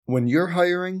When you're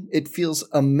hiring, it feels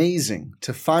amazing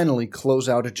to finally close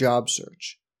out a job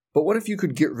search. But what if you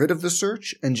could get rid of the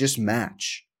search and just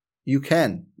match? You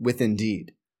can with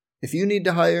Indeed. If you need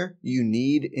to hire, you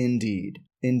need Indeed.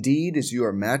 Indeed is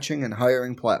your matching and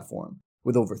hiring platform.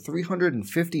 With over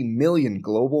 350 million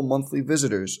global monthly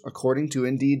visitors, according to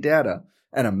Indeed data,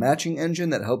 and a matching engine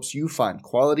that helps you find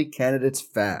quality candidates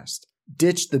fast.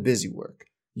 Ditch the busy work.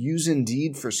 Use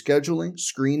Indeed for scheduling,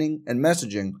 screening, and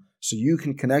messaging so you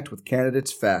can connect with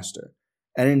candidates faster.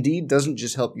 And Indeed doesn't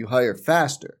just help you hire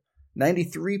faster.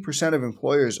 93% of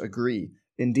employers agree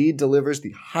Indeed delivers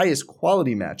the highest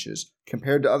quality matches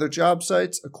compared to other job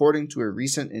sites, according to a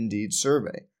recent Indeed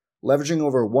survey. Leveraging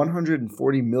over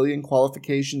 140 million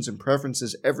qualifications and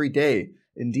preferences every day,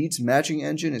 Indeed's matching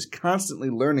engine is constantly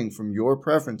learning from your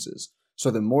preferences, so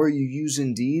the more you use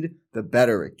Indeed, the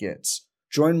better it gets.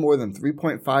 Join more than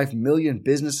 3.5 million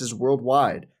businesses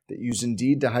worldwide that use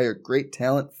Indeed to hire great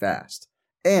talent fast.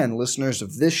 And listeners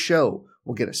of this show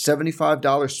will get a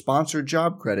 $75 sponsored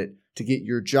job credit to get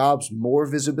your jobs more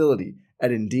visibility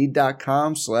at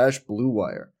Indeed.com/Blue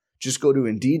Wire. Just go to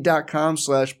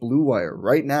Indeed.com/Blue Wire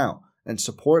right now and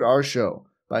support our show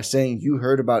by saying you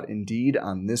heard about Indeed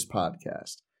on this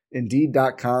podcast.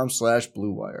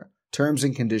 Indeed.com/Blue Wire. Terms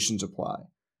and conditions apply.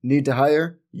 Need to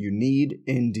hire? You need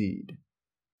Indeed.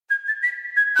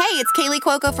 Hey, it's Kaylee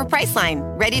Cuoco for Priceline.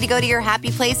 Ready to go to your happy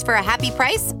place for a happy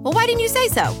price? Well, why didn't you say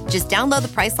so? Just download the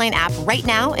Priceline app right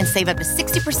now and save up to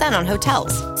 60% on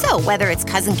hotels. So whether it's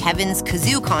Cousin Kevin's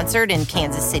Kazoo Concert in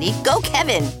Kansas City, go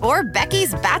Kevin, or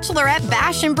Becky's Bachelorette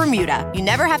Bash in Bermuda, you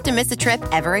never have to miss a trip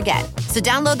ever again. So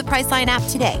download the Priceline app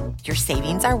today. Your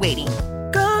savings are waiting.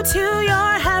 Go to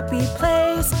your happy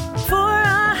place for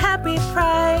a happy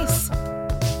price.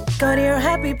 Go to your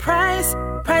happy price,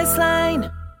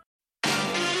 Priceline.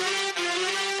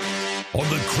 On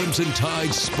the Crimson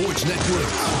Tide Sports Network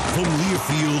from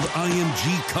Learfield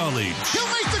IMG College. He'll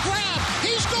make the grab.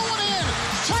 He's going in.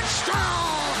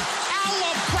 Touchdown,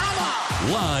 Alabama.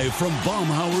 Live from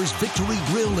Baumhauer's Victory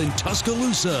Grill in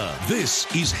Tuscaloosa, this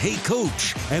is Hey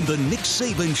Coach and the Nick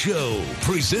Saban Show.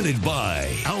 Presented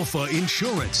by Alpha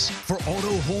Insurance. For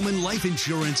auto, home, and life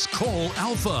insurance, call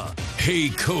Alpha. Hey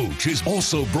Coach is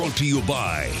also brought to you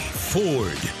by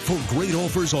Ford. For great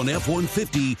offers on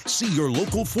F-150, see your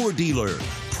local Ford dealer.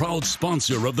 Proud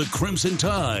sponsor of the Crimson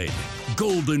Tide.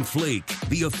 Golden Flake,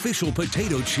 the official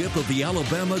potato chip of the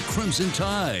Alabama Crimson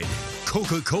Tide.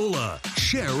 Coca-Cola,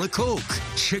 share a Coke.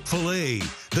 Chick-fil-A,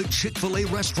 the Chick-fil-A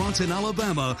restaurants in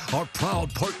Alabama are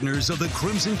proud partners of the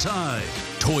Crimson Tide.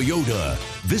 Toyota,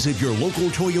 visit your local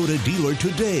Toyota dealer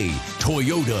today.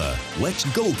 Toyota, let's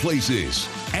go places.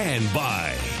 And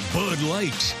by Bud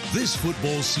Light. This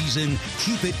football season,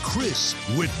 keep it crisp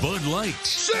with Bud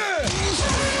Light.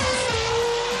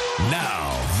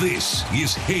 Now, this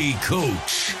is Hey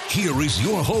Coach. Here is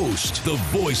your host, the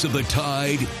voice of the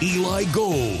Tide, Eli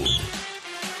Gold.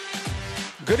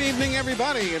 Good evening,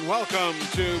 everybody, and welcome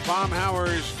to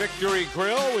Baumhauer's Victory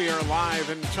Grill. We are live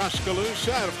in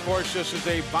Tuscaloosa. And of course, this is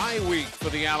a bye week for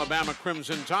the Alabama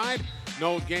Crimson Tide.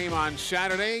 No game on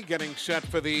Saturday, getting set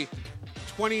for the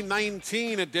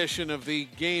 2019 edition of the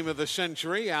Game of the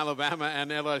Century, Alabama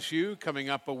and LSU, coming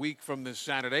up a week from this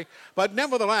Saturday. But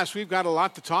nevertheless, we've got a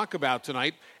lot to talk about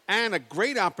tonight and a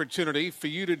great opportunity for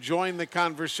you to join the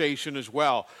conversation as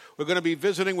well. We're going to be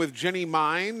visiting with Jenny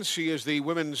Mines. She is the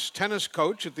women's tennis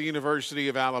coach at the University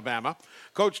of Alabama.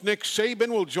 Coach Nick Saban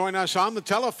will join us on the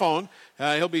telephone.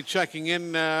 He'll be checking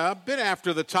in a bit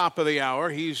after the top of the hour.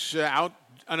 He's out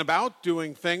and about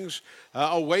doing things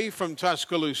away from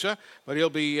Tuscaloosa, but he'll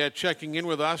be checking in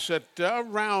with us at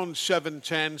around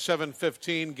 7:10,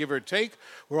 7:15, give or take.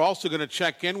 We're also going to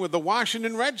check in with the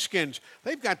Washington Redskins.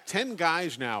 They've got 10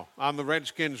 guys now on the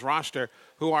Redskins roster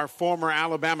who are former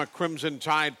Alabama Crimson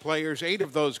Tide players. 8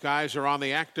 of those guys are on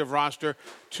the active roster.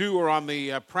 2 are on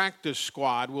the practice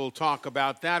squad. We'll talk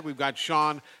about that. We've got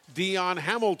Sean Dion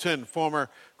Hamilton, former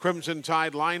Crimson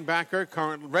Tide linebacker,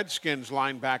 current Redskins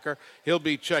linebacker. He'll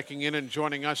be checking in and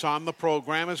joining us on the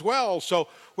program as well. So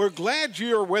we're glad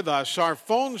you're with us. Our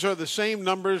phones are the same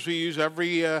numbers we use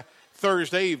every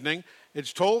Thursday evening.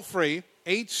 It's toll-free,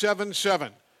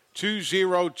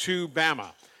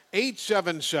 877-202-BAMA.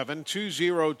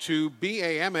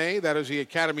 877-202-BAMA. That is the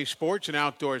Academy Sports and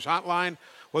Outdoors hotline.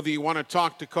 Whether you want to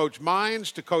talk to Coach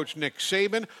Mines, to Coach Nick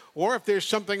Saban, or if there's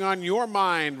something on your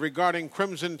mind regarding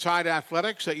Crimson Tide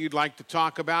athletics that you'd like to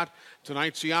talk about,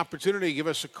 tonight's the opportunity. Give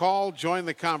us a call, join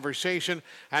the conversation,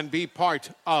 and be part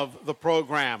of the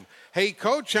program. Hey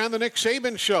Coach and the Nick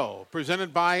Saban Show,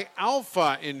 presented by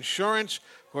Alpha Insurance.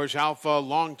 Of course, Alpha,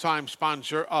 longtime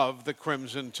sponsor of the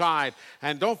Crimson Tide.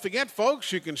 And don't forget,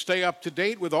 folks, you can stay up to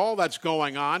date with all that's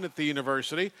going on at the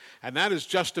university. And that is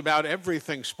just about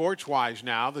everything sports-wise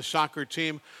now. The soccer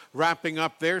team wrapping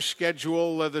up their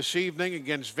schedule this evening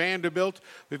against Vanderbilt.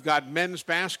 We've got men's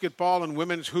basketball and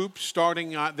women's hoops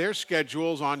starting their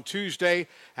schedules on Tuesday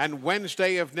and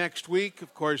Wednesday of next week.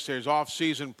 Of course, there's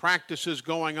off-season practices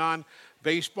going on.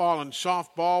 Baseball and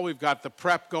softball. We've got the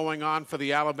prep going on for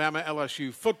the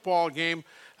Alabama-LSU football game.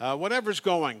 Whatever's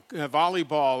going,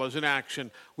 volleyball is in action.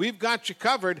 We've got you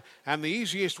covered, and the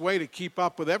easiest way to keep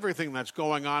up with everything that's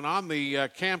going on the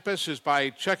campus is by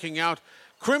checking out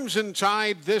Crimson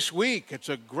Tide This Week. It's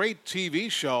a great TV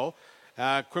show.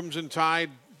 Crimson Tide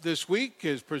This Week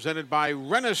is presented by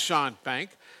Renaissance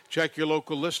Bank. Check your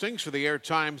local listings for the air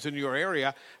times in your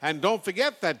area. And don't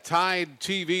forget that Tide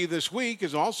TV This Week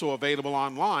is also available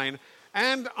online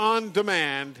and on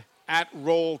demand at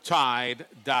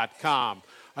RollTide.com.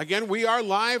 Again, we are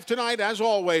live tonight, as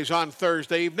always, on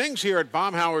Thursday evenings here at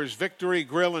Baumhauer's Victory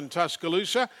Grill in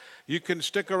Tuscaloosa. You can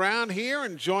stick around here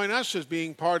and join us as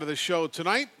being part of the show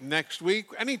tonight, next week,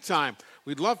 anytime.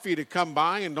 We'd love for you to come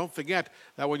by, and don't forget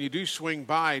that when you do swing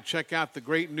by, check out the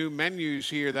great new menus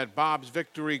here that Bob's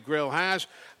Victory Grill has.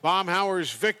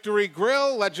 Baumhauer's Victory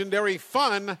Grill, legendary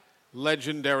fun,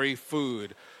 legendary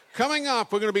food. Coming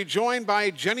up, we're going to be joined by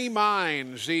Jenny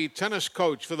Mines, the tennis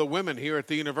coach for the women here at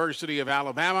the University of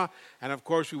Alabama. And, of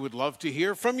course, we would love to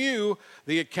hear from you.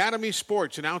 The Academy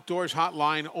Sports and Outdoors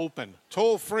Hotline open,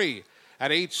 toll-free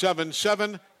at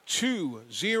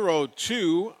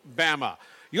 877-202-BAMA.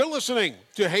 You're listening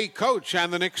to Hey Coach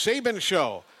and the Nick Saban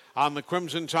Show on the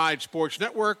Crimson Tide Sports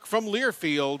Network from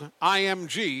Learfield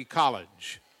IMG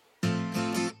College.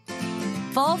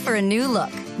 Fall for a new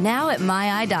look, now at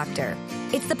My Eye Doctor.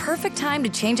 It's the perfect time to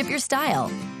change up your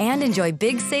style and enjoy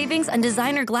big savings on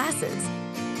designer glasses.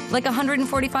 Like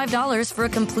 $145 for a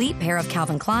complete pair of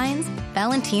Calvin Klein's,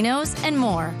 Valentinos, and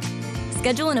more.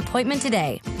 Schedule an appointment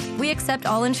today. We accept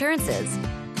all insurances.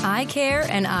 Eye care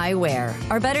and eyewear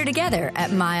are better together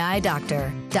at My Eye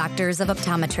Doctor, Doctors of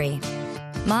Optometry.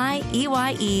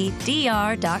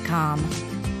 MyEYEDR.com.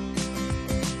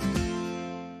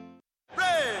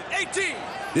 Red 18.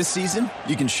 This season,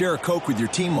 you can share a Coke with your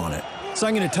team on it. So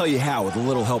I'm going to tell you how with a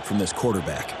little help from this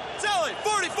quarterback. Sally,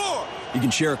 44. You can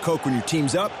share a Coke when your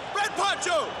team's up. Red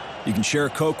Poncho. You can share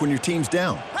a Coke when your team's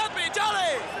down. Happy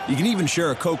Jolly. You can even share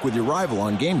a Coke with your rival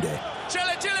on game day.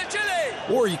 Chili, chili, chili.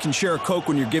 Or you can share a Coke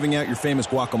when you're giving out your famous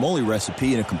guacamole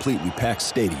recipe in a completely packed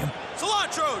stadium.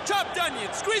 Cilantro, chopped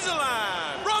onion, squeeze a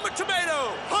lime, Roma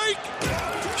tomato, hike.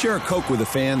 Share a Coke with a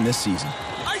fan this season.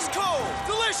 Ice cold,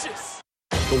 delicious.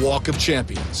 The Walk of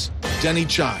Champions, Denny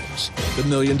Chimes, the $1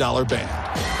 Million Band.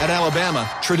 At Alabama,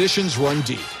 traditions run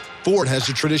deep. Ford has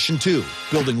a tradition too,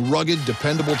 building rugged,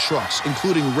 dependable trucks,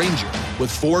 including Ranger with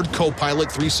Ford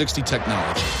Co-Pilot 360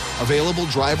 technology. Available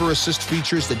driver assist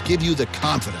features that give you the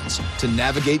confidence to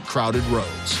navigate crowded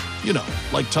roads. You know,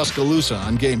 like Tuscaloosa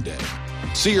on game day.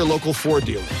 See your local Ford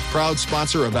dealer, proud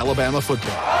sponsor of Alabama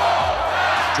football.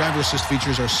 Driver assist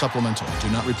features are supplemental. Do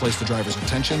not replace the driver's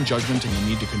attention, judgment, and the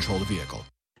need to control the vehicle.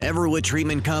 Everwood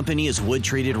Treatment Company is wood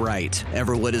treated right.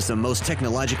 Everwood is the most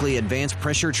technologically advanced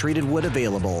pressure treated wood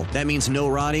available. That means no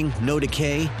rotting, no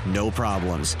decay, no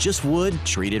problems. Just wood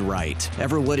treated right.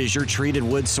 Everwood is your treated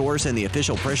wood source and the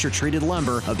official pressure treated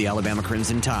lumber of the Alabama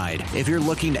Crimson Tide. If you're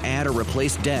looking to add or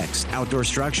replace decks, outdoor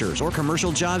structures, or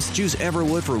commercial jobs, choose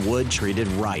Everwood for wood treated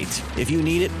right. If you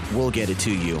need it, we'll get it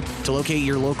to you. To locate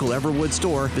your local Everwood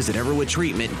store, visit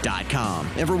everwoodtreatment.com.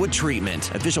 Everwood Treatment,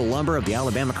 official lumber of the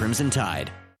Alabama Crimson Tide.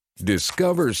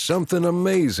 Discover something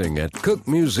amazing at Cook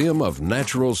Museum of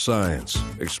Natural Science.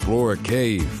 Explore a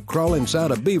cave, crawl inside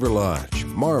a beaver lodge,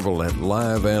 marvel at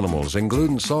live animals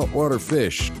including saltwater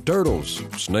fish, turtles,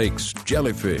 snakes,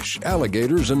 jellyfish,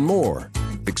 alligators, and more.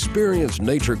 Experience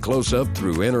nature close up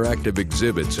through interactive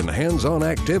exhibits and hands-on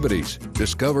activities.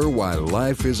 Discover why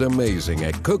life is amazing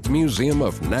at Cook Museum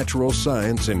of Natural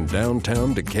Science in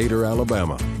downtown Decatur,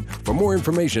 Alabama. For more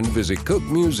information, visit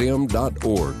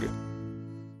cookmuseum.org.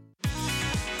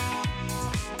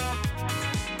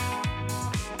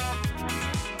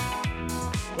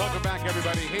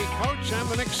 Everybody, Hey Coach, and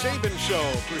the Nick Saban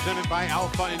Show, presented by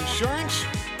Alpha Insurance.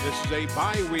 This is a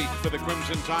bye week for the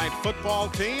Crimson Tide football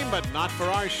team, but not for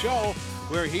our show.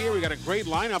 We're here. We got a great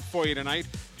lineup for you tonight.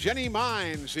 Jenny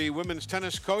Mines, the women's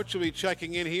tennis coach, will be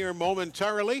checking in here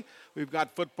momentarily. We've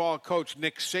got football coach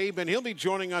Nick Saban. He'll be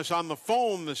joining us on the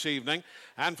phone this evening.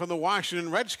 And from the Washington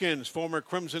Redskins, former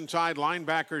Crimson Tide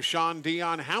linebacker Sean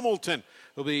Dion Hamilton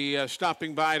will be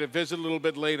stopping by to visit a little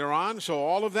bit later on. So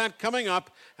all of that coming up.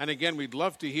 And again, we'd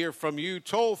love to hear from you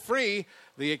toll free.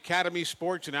 The Academy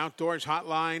Sports and Outdoors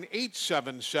Hotline,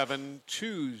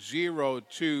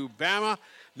 877-202-BAMA.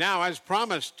 Now, as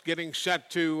promised, getting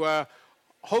set to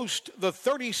host the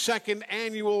 32nd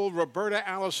annual Roberta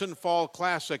Allison Fall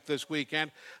Classic this weekend.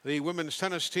 The women's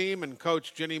tennis team and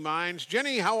coach Jenny Mines.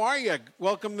 Jenny, how are you?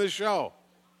 Welcome to the show.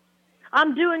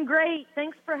 I'm doing great.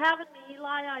 Thanks for having me, Eli.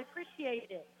 I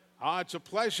appreciate it. It's a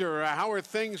pleasure. How are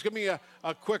things? Give me a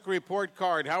quick report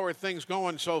card. How are things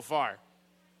going so far?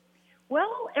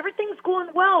 Well, everything's going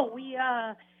well.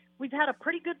 We've had a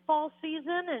pretty good fall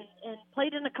season and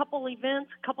played in a couple events,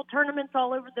 a couple tournaments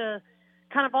all over the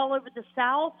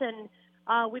South, and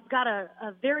we've got a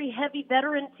very heavy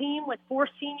veteran team with 4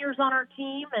 seniors on our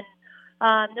team,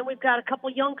 and then we've got a couple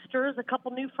youngsters, a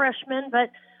couple new freshmen,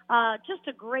 but just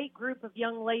a great group of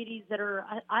young ladies that are,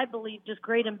 I believe, just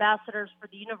great ambassadors for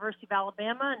the University of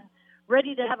Alabama and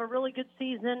ready to have a really good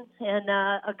season and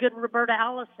a good Roberta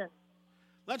Allison.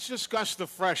 Let's discuss the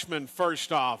freshmen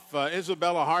first off.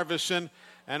 Isabella Harvison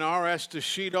and R.S.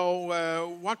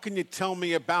 Tashido. What can you tell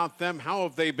me about them? How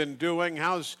have they been doing?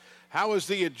 How is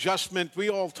the adjustment? We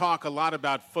all talk a lot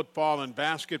about football and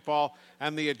basketball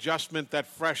and the adjustment that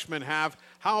freshmen have.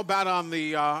 How about on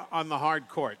the hard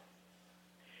court?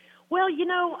 Well,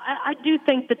 I do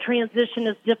think the transition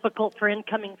is difficult for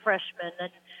incoming freshmen,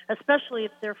 and especially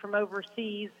if they're from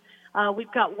overseas.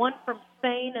 We've got one from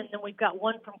Spain, and then we've got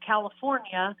one from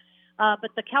California.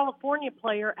 But the California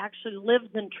player actually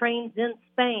lives and trains in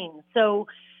Spain. So,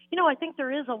 I think there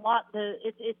is a lot.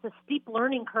 It's a steep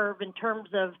learning curve in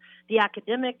terms of the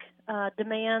academic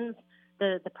demands,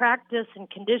 the practice and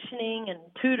conditioning and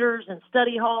tutors and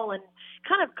study hall, and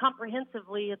kind of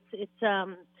comprehensively, it's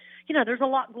there's a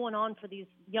lot going on for these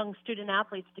young student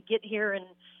athletes to get here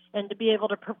and to be able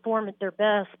to perform at their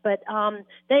best. But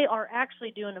they are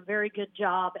actually doing a very good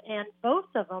job, and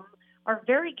both of them are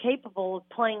very capable of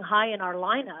playing high in our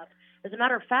lineup. As a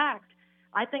matter of fact,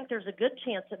 I think there's a good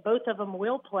chance that both of them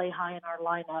will play high in our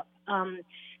lineup.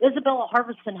 Isabella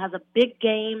Harvison has a big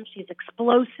game. She's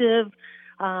explosive,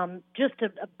 just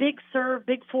a big serve,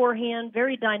 big forehand,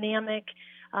 very dynamic.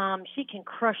 She can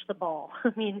crush the ball.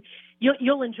 I mean,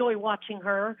 you'll enjoy watching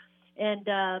her. And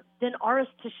then R.S.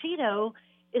 Tashido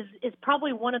is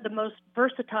probably one of the most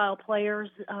versatile players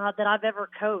that I've ever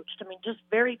coached. I mean, just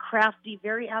very crafty,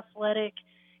 very athletic,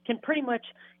 can pretty much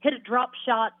hit a drop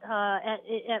shot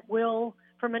at will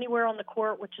from anywhere on the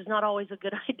court, which is not always a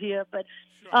good idea. But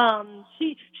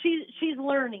she's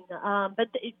learning. But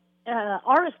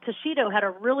R.S. Tashido had a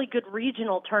really good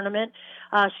regional tournament.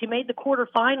 She made the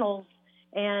quarterfinals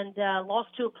and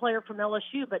lost to a player from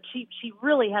LSU, but she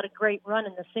really had a great run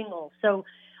in the singles. So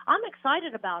I'm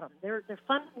excited about them. They're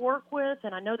fun to work with,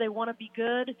 and I know they want to be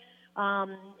good.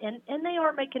 And they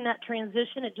are making that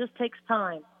transition. It just takes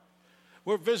time.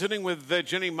 We're visiting with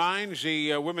Jenny Mines,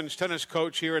 the women's tennis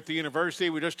coach here at the university.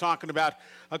 We're just talking about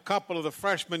a couple of the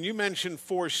freshmen. You mentioned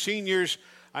 4 seniors.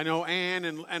 I know Ann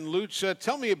and Lutz.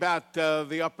 Tell me about the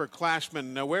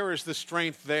upperclassmen. Where is the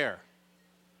strength there?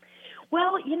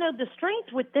 Well, the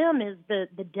strength with them is the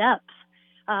depth.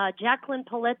 Jacqueline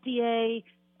Pelletier,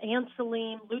 Ann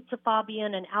Salim, Lutza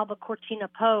Fabian, and Alba Cortina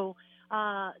Poe,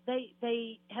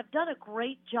 they have done a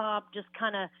great job just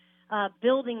kind of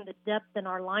building the depth in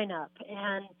our lineup.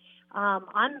 And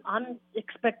I'm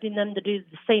expecting them to do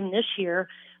the same this year.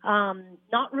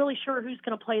 Not really sure who's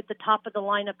going to play at the top of the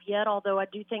lineup yet, although I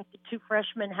do think the 2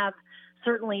 freshmen have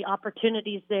certainly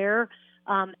opportunities there.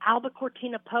 Alba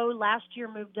Cortina Poe last year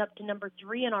moved up to number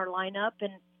 3 in our lineup,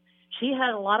 and she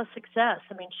had a lot of success.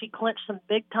 I mean, she clinched some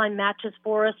big-time matches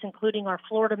for us, including our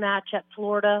Florida match at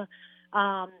Florida.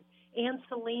 Ann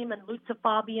Salim and Lutza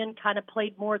Fabian kind of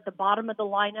played more at the bottom of the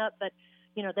lineup, but,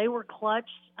 they were clutch,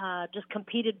 just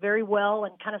competed very well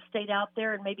and kind of stayed out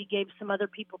there and maybe gave some other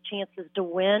people chances to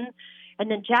win.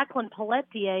 And then Jacqueline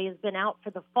Pelletier has been out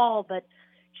for the fall, but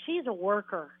she's a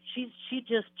worker. She's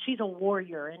a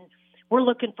warrior, and we're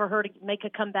looking for her to make a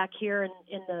comeback here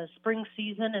in the spring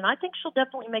season, and I think she'll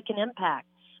definitely make an impact.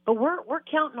 But we're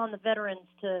counting on the veterans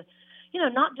to,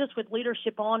 not just with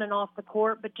leadership on and off the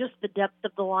court, but just the depth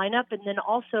of the lineup, and then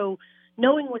also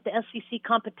knowing what the SEC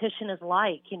competition is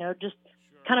like, just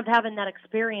kind of having that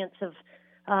experience of,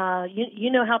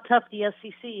 how tough the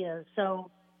SEC is.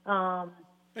 So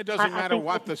it doesn't matter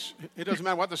what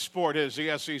the sport is.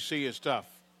 The SEC is tough.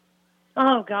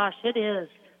 Oh gosh, it is.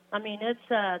 I mean, it's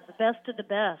the best of the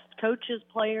best, coaches,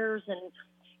 players, and,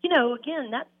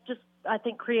 again, that just, I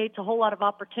think, creates a whole lot of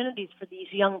opportunities for these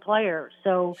young players.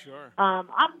 So sure.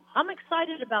 I'm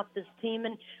excited about this team,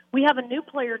 and we have a new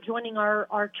player joining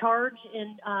our charge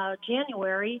in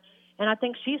January, and I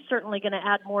think she's certainly going to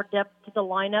add more depth to the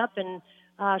lineup, and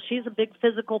she's a big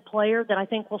physical player that I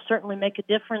think will certainly make a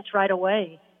difference right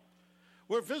away.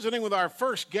 We're visiting with our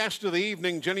first guest of the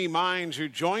evening, Jenny Mines, who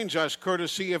joins us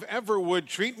courtesy of Everwood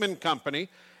Treatment Company.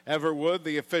 Everwood,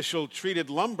 the official treated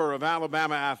lumber of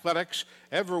Alabama athletics.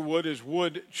 Everwood is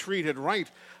wood treated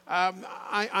right.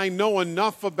 I know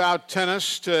enough about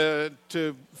tennis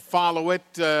to follow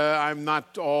it. I'm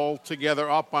not altogether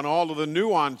up on all of the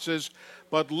nuances,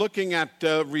 but looking at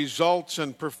results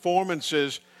and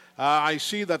performances, I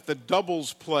see that the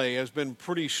doubles play has been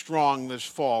pretty strong this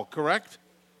fall, correct?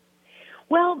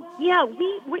 Well, yeah,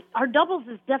 our doubles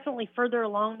is definitely further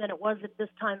along than it was at this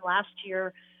time last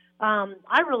year.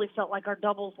 I really felt like our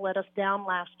doubles let us down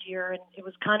last year, and it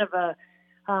was kind of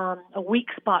a weak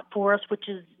spot for us, which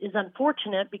is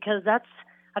unfortunate because I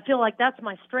feel like that's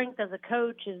my strength as a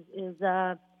coach is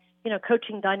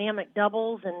coaching dynamic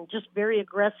doubles and just very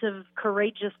aggressive,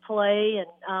 courageous play.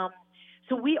 And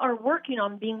so we are working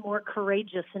on being more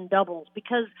courageous in doubles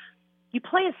because you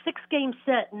play a 6-game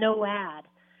set, no ad.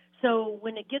 So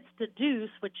when it gets to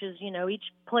deuce, which is, each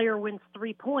player wins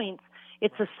 3 points,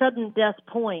 it's a sudden death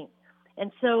point.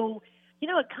 And so,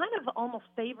 it kind of almost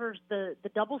favors the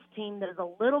doubles team that is a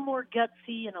little more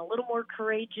gutsy and a little more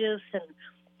courageous and,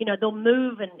 they'll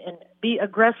move and be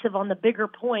aggressive on the bigger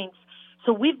points.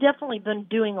 So we've definitely been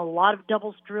doing a lot of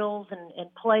doubles drills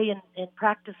and play and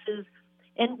practices.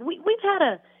 And we've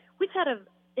had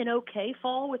an okay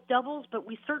fall with doubles, but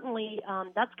we certainly,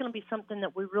 that's going to be something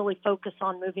that we really focus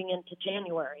on moving into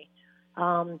January.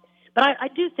 But I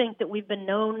do think that we've been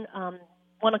known,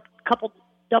 won a couple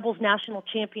doubles national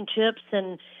championships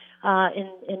and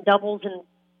in doubles in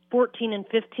 14 and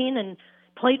 15 and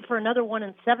played for another one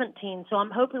in 17. So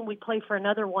I'm hoping we play for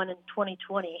another one in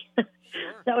 2020. Sure.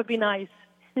 That would be nice.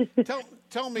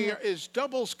 Tell me, is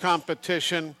doubles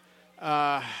competition,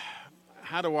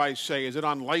 how do I say, is it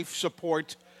on life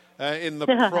support in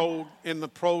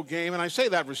the pro game? And I say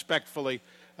that respectfully.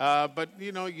 But,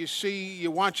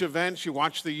 you watch events, you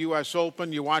watch the U.S.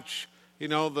 Open, you watch,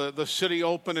 the City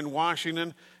Open in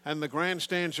Washington, and the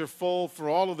grandstands are full for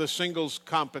all of the singles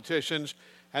competitions.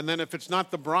 And then if it's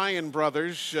not the Bryan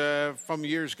brothers from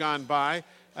years gone by,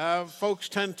 folks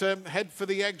tend to head for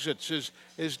the exits.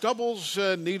 Is doubles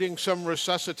needing some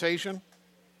resuscitation?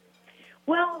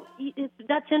 Well,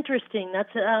 that's interesting.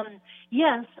 That's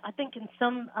yes, I think in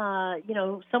some,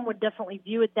 some would definitely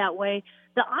view it that way.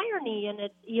 The irony in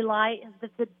it, Eli, is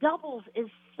that the doubles is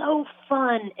so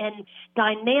fun and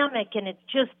dynamic, and it's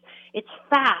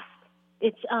fast.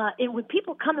 And when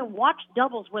people come and watch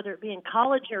doubles, whether it be in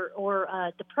college or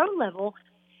the pro level,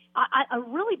 I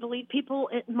really believe people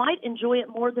might enjoy it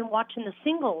more than watching the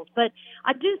singles. But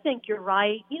I do think you're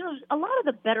right. A lot of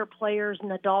the better players,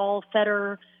 Nadal,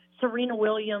 Federer, Serena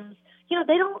Williams,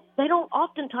 they don't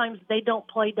oftentimes they don't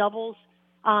play doubles.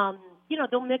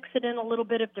 They'll mix it in a little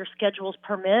bit if their schedules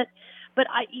permit. But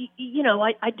I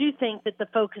do think that the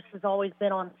focus has always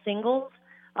been on singles.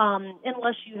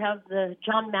 Unless you have the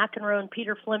John McEnroe and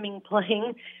Peter Fleming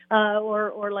playing,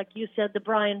 or like you said, the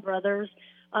Bryan brothers.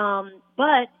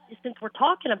 But since we're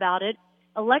talking about it,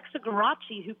 Alexa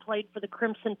Geraci, who played for the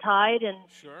Crimson Tide, and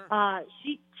sure.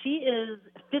 She is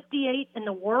 58 in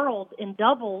the world in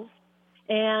doubles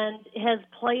and has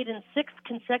played in 6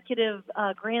 consecutive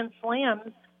Grand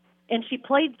Slams. And she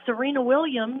played Serena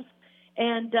Williams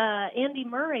and Andy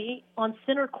Murray on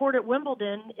center court at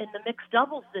Wimbledon in the mixed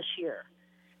doubles this year.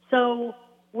 So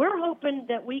we're hoping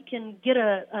that we can get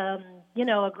a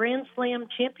Grand Slam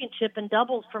championship in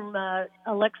doubles from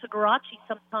Alexa Geraci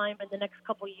sometime in the next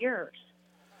couple of years.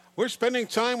 We're spending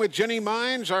time with Jenny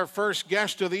Mines, our first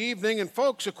guest of the evening. And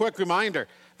folks, a quick reminder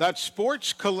that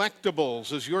Sports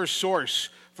Collectibles is your source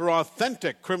for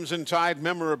authentic Crimson Tide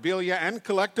memorabilia and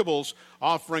collectibles,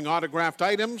 offering autographed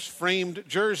items, framed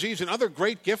jerseys, and other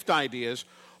great gift ideas.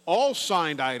 All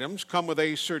signed items come with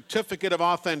a certificate of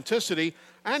authenticity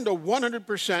and a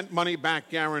 100% money-back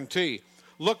guarantee.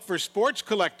 Look for Sports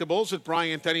Collectibles at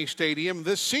Bryant-Denny Stadium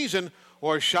this season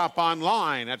or shop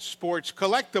online at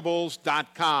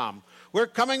sportscollectibles.com. We're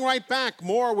coming right back.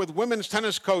 More with women's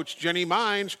tennis coach Jenny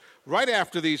Mines right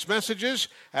after these messages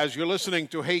as you're listening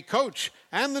to Hey Coach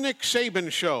and the Nick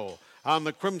Saban Show on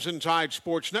the Crimson Tide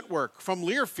Sports Network from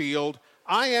Learfield,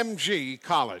 IMG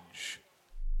College.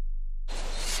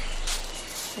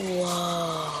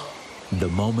 Whoa. The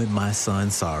moment my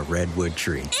son saw a redwood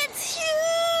tree. It's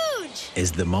huge!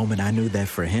 is the moment I knew that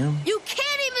for him, You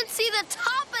can't even see the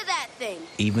top of that thing.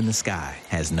 even the sky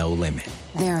has no limit.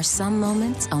 There are some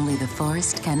moments only the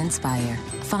forest can inspire.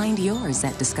 Find yours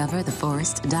at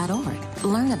discovertheforest.org.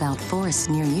 Learn about forests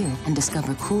near you and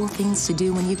discover cool things to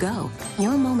do when you go.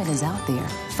 Your moment is out there.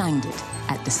 Find it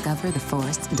at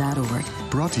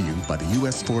discovertheforest.org. Brought to you by the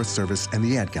U.S. Forest Service and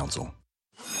the Ad Council.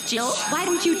 Jill, why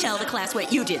don't you tell the class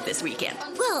what you did this weekend?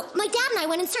 Well, my dad and I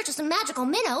went in search of some magical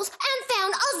minnows and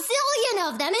found a zillion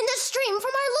of them in the stream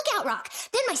from our lookout rock.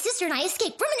 Then my sister and I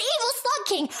escaped from an evil slug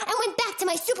king and went back to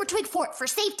my super twig fort for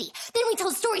safety. Then we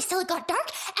told stories till it got dark,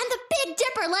 and the Big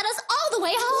Dipper led us all the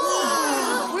way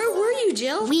home. Where were you,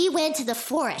 Jill? We went to the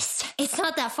forest. It's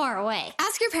not that far away.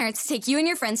 Ask your parents to take you and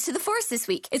your friends to the forest this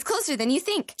week. It's closer than you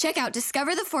think. Check out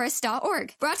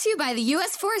discovertheforest.org. Brought to you by the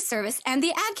U.S. Forest Service and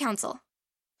the Ad Council.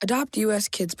 Adopt US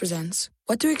Kids presents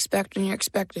What to Expect When You're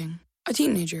Expecting a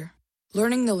Teenager.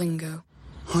 Learning the lingo.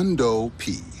 Hundo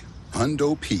P.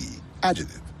 Hundo P.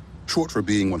 Adjective. Short for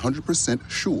being 100%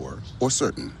 sure or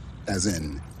certain. As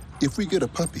in, if we get a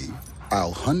puppy,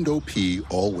 I'll Hundo P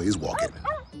always walk it.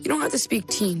 You don't have to speak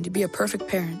teen to be a perfect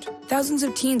parent. Thousands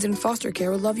of teens in foster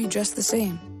care would love you just the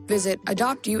same. Visit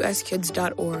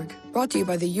adoptuskids.org. Brought to you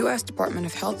by the U.S. Department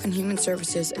of Health and Human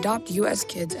Services, Adopt U.S.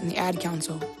 Kids, and the Ad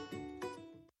Council.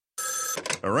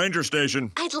 A ranger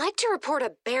station. I'd like to report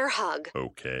a bear hug.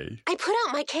 Okay. I put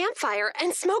out my campfire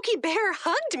and Smokey Bear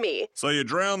hugged me. So you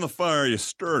drowned the fire, you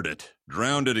stirred it,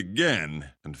 drowned it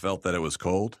again, and felt that it was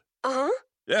cold? Uh-huh.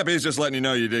 Yep, he's just letting you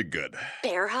know you did good.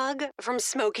 Bear hug from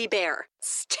Smokey Bear.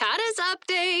 Status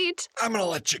update. I'm gonna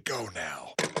let you go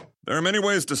now. There are many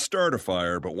ways to start a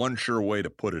fire, but one sure way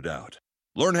to put it out.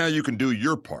 Learn how you can do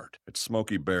your part at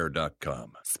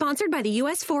SmokeyBear.com. Sponsored by the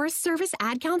U.S. Forest Service,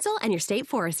 Ad Council, and your state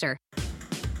forester.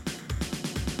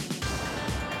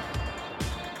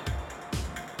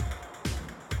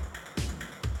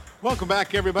 Welcome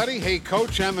back, everybody. Hey,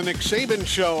 Coach, and the Nick Saban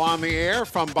Show on the air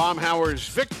from Baumhauer's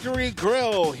Victory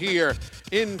Grill here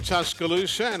in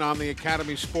Tuscaloosa, and on the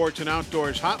Academy Sports and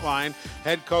Outdoors Hotline,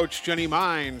 head coach Jenny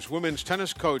Mines, women's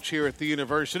tennis coach here at the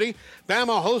university.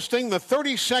 Bama hosting the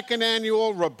 32nd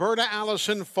annual Roberta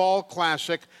Allison Fall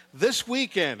Classic this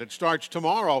weekend. It starts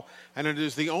tomorrow, and it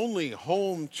is the only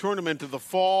home tournament of the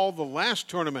fall, the last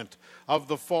tournament of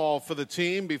the fall for the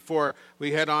team before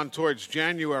we head on towards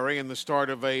January and the start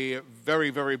of a very,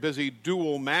 very busy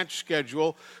dual match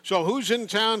schedule. So who's in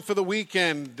town for the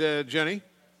weekend, Jenny?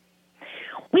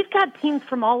 We've got teams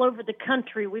from all over the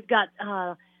country. We've got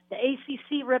the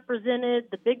ACC represented,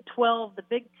 the Big 12, the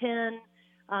Big 10,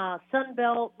 Sun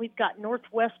Belt. We've got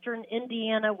Northwestern,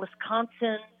 Indiana,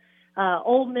 Wisconsin,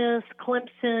 Ole Miss,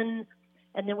 Clemson,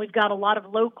 and then we've got a lot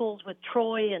of locals with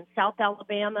Troy and South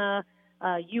Alabama,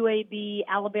 UAB,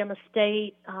 Alabama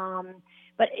State.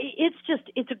 But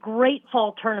it's a great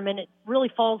fall tournament. It really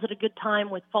falls at a good time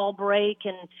with fall break,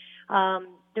 and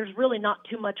there's really not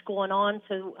too much going on,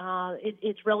 so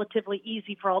it's relatively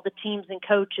easy for all the teams and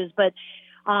coaches. But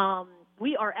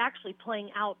we are actually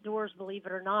playing outdoors, believe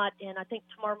it or not, and I think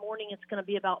tomorrow morning it's going to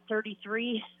be about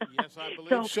 33. Yes, I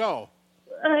believe so.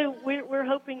 We're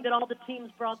hoping that all the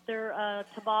teams brought their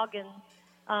toboggans.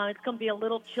 It's going to be a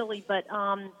little chilly, but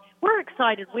we're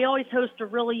excited. We always host a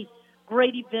really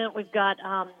great event. We've got,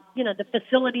 the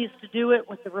facilities to do it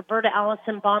with the Roberta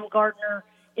Allison Baumgartner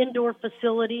indoor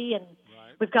facility, and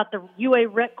we've got the UA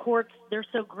rec courts. They're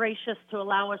so gracious to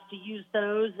allow us to use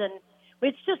those, and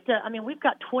it's just we've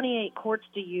got 28 courts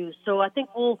to use. So I think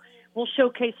we'll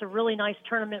showcase a really nice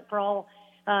tournament for all.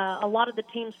 A lot of the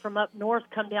teams from up north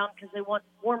come down because they want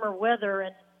warmer weather,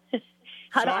 and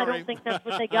I don't think that's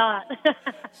what they got.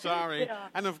 Sorry.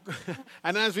 Yeah.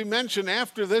 And as we mentioned,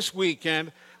 after this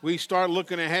weekend, we start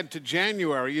looking ahead to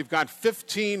January. You've got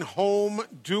 15 home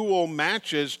dual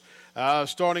matches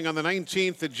starting on the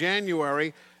 19th of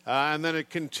January, and then it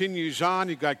continues on.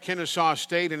 You've got Kennesaw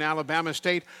State and Alabama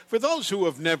State. For those who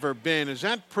have never been, is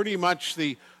that pretty much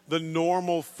the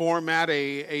normal format,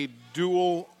 a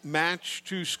dual match,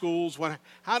 two schools?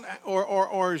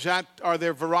 Or is that, are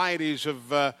there varieties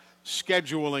of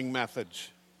scheduling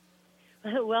methods?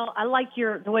 Well, I like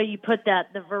the way you put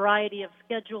that, the variety of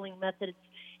scheduling methods.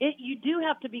 You do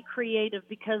have to be creative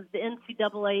because the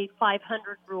NCAA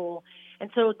 500 rule.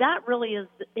 And so that really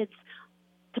it's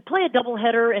to play a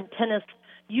doubleheader in tennis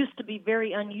used to be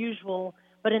very unusual,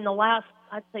 but in the last,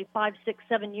 I'd say 5, 6,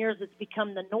 7 years, it's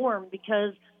become the norm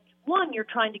because, one, you're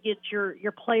trying to get your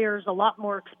players a lot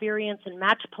more experience in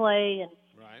match play and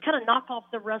kind of knock off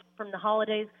the rust from the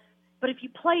holidays. But if you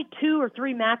play 2 or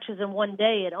 3 matches in one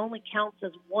day, it only counts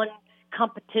as one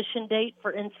competition date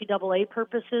for NCAA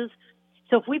purposes.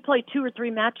 So if we play 2 or 3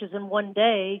 matches in one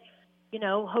day,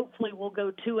 hopefully we'll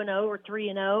go 2-0 or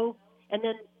 3-0,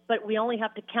 but we only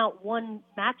have to count one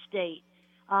match date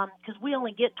because we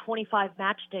only get 25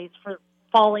 match dates for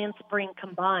fall and spring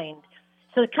combined.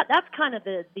 So that's kind of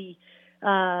the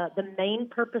main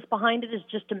purpose behind it, is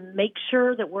just to make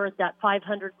sure that we're at that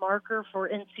 500 marker for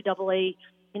NCAA,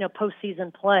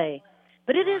 postseason play.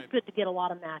 But it is good to get a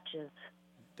lot of matches.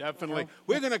 Definitely.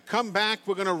 We're going to come back.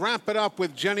 We're going to wrap it up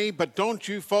with Jenny, but don't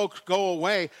you folks go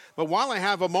away. But while I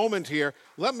have a moment here,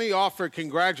 let me offer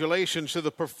congratulations to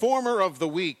the Performer of the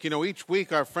Week. Each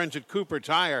week our friends at Cooper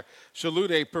Tire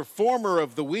salute a Performer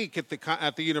of the Week at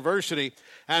the university.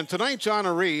 And tonight's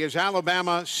honoree is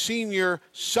Alabama senior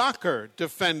soccer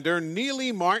defender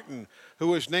Neely Martin, who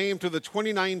was named to the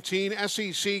 2019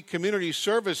 SEC Community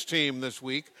Service Team this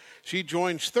week. She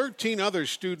joins 13 other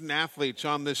student athletes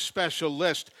on this special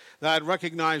list that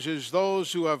recognizes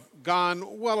those who have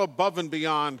gone well above and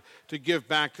beyond to give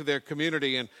back to their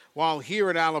community. And while here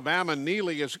at Alabama,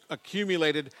 Neely has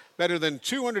accumulated better than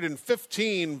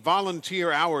 215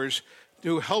 volunteer hours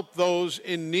to help those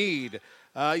in need.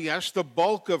 Yes, the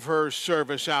bulk of her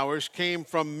service hours came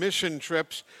from mission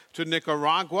trips to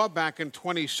Nicaragua back in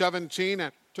 2017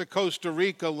 and to Costa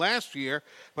Rica last year,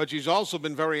 but she's also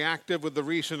been very active with the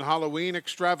recent Halloween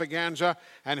extravaganza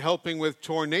and helping with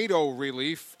tornado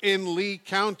relief in Lee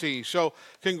County. So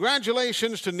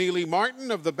congratulations to Neely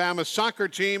Martin of the Bama soccer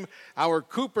team, our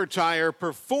Cooper Tire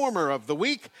Performer of the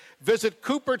Week. Visit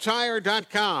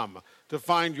CooperTire.com to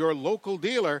find your local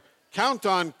dealer. Count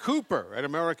on Cooper, an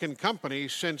American company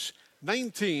since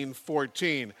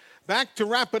 1914. Back to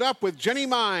wrap it up with Jenny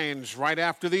Mines right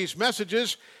after these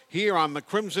messages here on the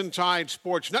Crimson Tide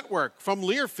Sports Network from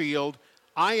Learfield,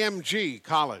 IMG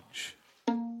College.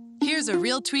 Here's a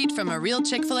real tweet from a real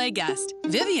Chick-fil-A guest.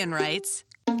 Vivian writes,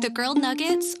 "The grilled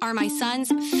nuggets are my son's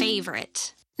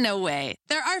favorite." No way.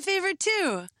 They're our favorite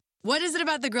too. What is it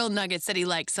about the grilled nuggets that he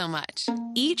likes so much?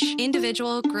 Each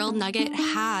individual grilled nugget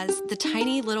has the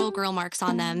tiny little grill marks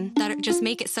on them that just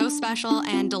make it so special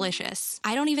and delicious.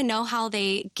 I don't even know how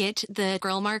they get the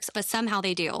grill marks, but somehow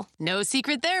they do. No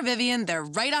secret there, Vivian. They're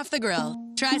right off the grill.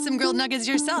 Try some grilled nuggets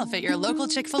yourself at your local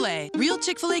Chick-fil-A. Real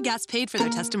Chick-fil-A guests paid for their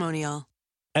testimonial.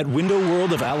 At Window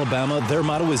World of Alabama, their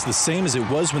motto is the same as it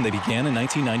was when they began in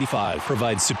 1995.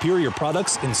 Provide superior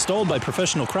products installed by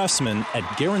professional craftsmen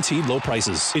at guaranteed low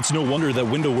prices. It's no wonder that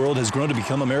Window World has grown to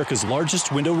become America's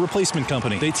largest window replacement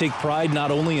company. They take pride not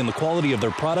only in the quality of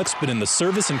their products, but in the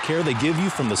service and care they give you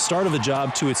from the start of a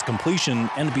job to its completion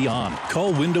and beyond.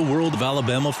 Call Window World of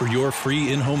Alabama for your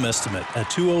free in-home estimate at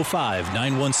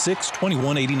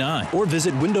 205-916-2189 or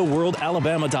visit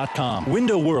windowworldalabama.com.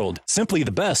 Window World, simply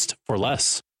the best for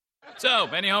less. So,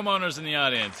 any homeowners in the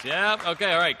audience? Yeah?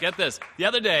 Okay, all right, get this. The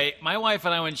other day, my wife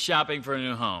and I went shopping for a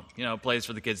new home. A place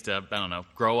for the kids to,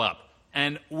 grow up.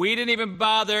 And we didn't even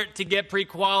bother to get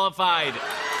pre-qualified.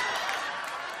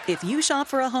 If you shop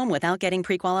for a home without getting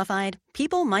pre-qualified,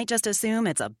 people might just assume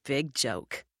it's a big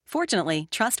joke. Fortunately,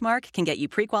 Trustmark can get you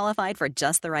pre-qualified for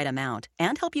just the right amount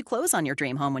and help you close on your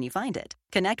dream home when you find it.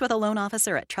 Connect with a loan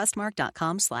officer at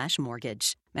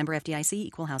trustmark.com/mortgage. Member FDIC,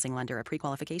 Equal Housing Lender. A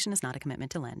pre-qualification is not a commitment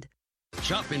to lend.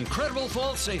 Shop incredible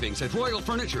fall savings at Royal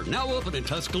Furniture, now open in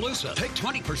Tuscaloosa. Take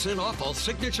 20% off all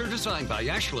signature design by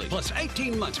Ashley, plus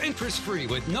 18 months interest-free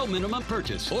with no minimum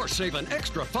purchase. Or save an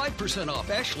extra 5% off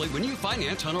Ashley when you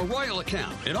finance on a Royal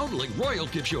account. And only Royal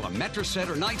gives you a mattress set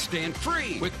or nightstand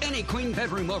free with any queen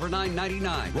bedroom over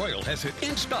 $9.99. Royal has it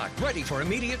in stock, ready for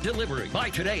immediate delivery. Buy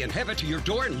today and have it to your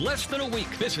door in less than a week.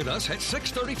 Visit us at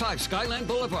 635 Skyland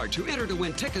Boulevard to enter to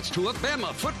win tickets to a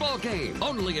Bama football game.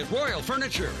 Only at Royal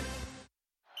Furniture.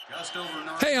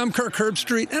 Hey, I'm Kirk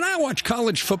Herbstreit, and I watch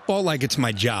college football like it's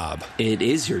my job. It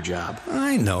is your job.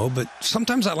 I know, but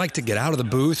sometimes I like to get out of the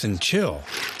booth and chill.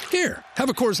 Here, have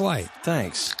a Coors Light.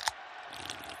 Thanks.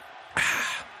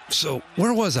 So,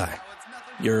 where was I?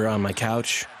 You're on my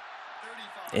couch.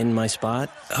 In my spot.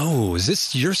 Oh, is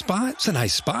this your spot? It's a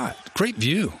nice spot. Great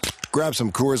view. Grab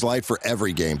some Coors Light for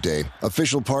every game day.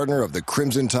 Official partner of the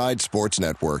Crimson Tide Sports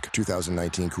Network.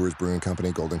 2019 Coors Brewing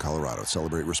Company, Golden, Colorado.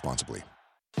 Celebrate responsibly.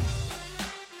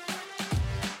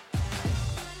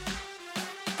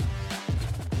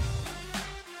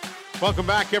 Welcome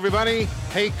back, everybody.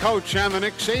 Hey, Coach, and the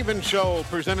Nick Saban Show,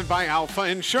 presented by Alpha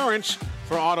Insurance.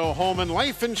 For auto, home, and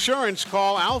life insurance,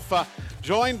 call Alpha.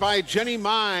 Joined by Jenny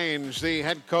Mines, the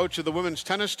head coach of the women's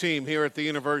tennis team here at the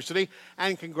university.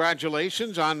 And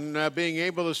congratulations on being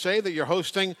able to say that you're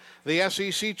hosting the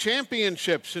SEC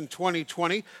Championships in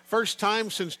 2020. First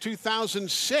time since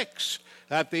 2006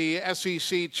 that the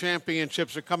SEC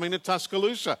Championships are coming to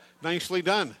Tuscaloosa. Nicely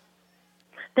done.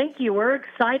 Thank you. We're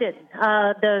excited.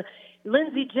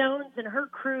 Lindsey Jones and her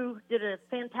crew did a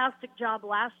fantastic job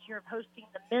last year of hosting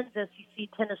the men's SEC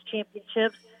tennis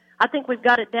championships. I think we've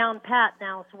got it down pat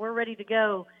now, so we're ready to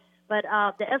go. But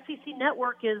the SEC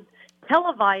Network is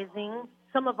televising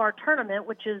some of our tournament,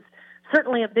 which is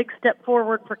certainly a big step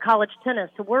forward for college tennis.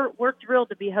 So we're thrilled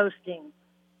to be hosting.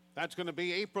 That's going to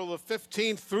be April the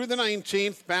 15th through the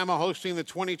 19th. Bama hosting the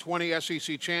 2020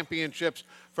 SEC Championships.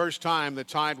 First time the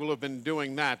Tide will have been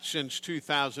doing that since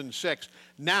 2006.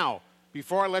 Now,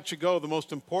 before I let you go, the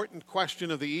most important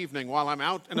question of the evening while I'm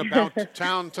out and about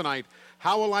town tonight,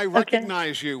 how will I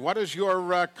recognize you? What is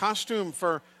your costume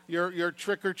for your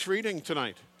trick-or-treating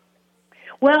tonight?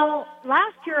 Well,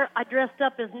 last year I dressed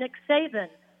up as Nick Saban.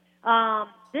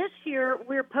 This year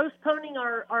we're postponing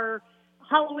our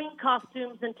Halloween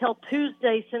costumes until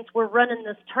Tuesday since we're running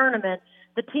this tournament.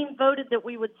 The team voted that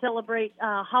we would celebrate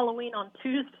Halloween on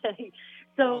Tuesday.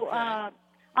 So I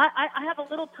have a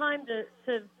little time to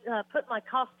put my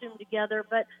costume together,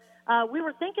 but we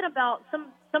were thinking about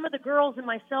some of the girls and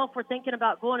myself were thinking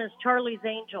about going as Charlie's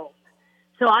Angels.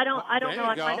 So I don't know.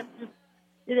 I might have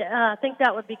think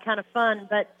that would be kind of fun,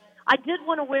 but I did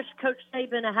want to wish Coach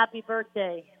Saban a happy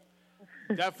birthday.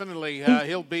 Definitely,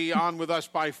 he'll be on with us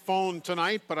by phone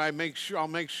tonight, but I'll make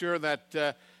sure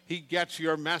that he gets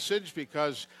your message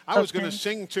because I was going to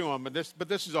sing to him, but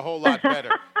this is a whole lot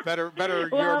better. better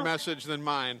your message than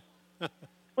mine.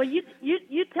 Well, you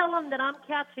tell him that I'm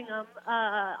catching him.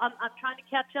 I'm trying to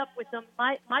catch up with him.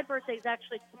 My birthday is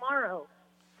actually tomorrow.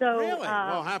 So really?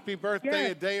 Well, happy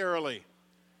birthday a day early.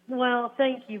 Well,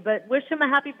 thank you, but wish him a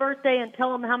happy birthday and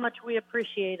tell him how much we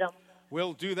appreciate him.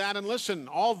 We'll do that. And listen,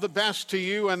 all the best to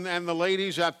you and the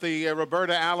ladies at the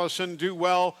Roberta Allison. Do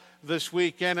well this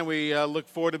weekend, and we look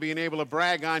forward to being able to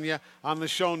brag on you on the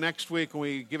show next week when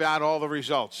we give out all the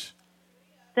results.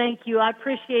 Thank you. I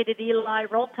appreciate it, Eli.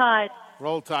 Roll Tide.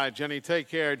 Roll Tide, Jenny. Take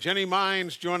care. Jenny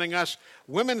Mines joining us,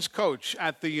 women's coach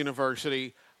at the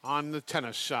university on the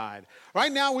tennis side.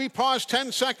 Right now, we pause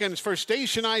 10 seconds for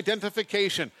station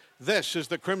identification. This is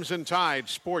the Crimson Tide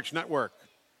Sports Network.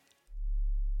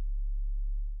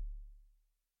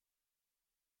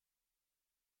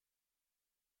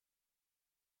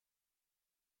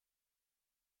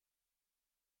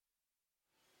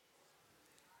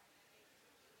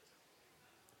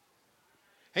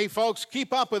 Hey, folks,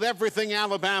 keep up with everything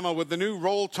Alabama with the new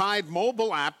Roll Tide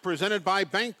mobile app presented by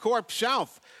Bancorp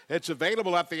South. It's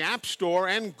available at the App Store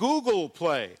and Google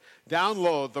Play.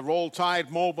 Download the Roll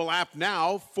Tide mobile app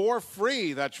now for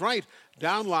free. That's right.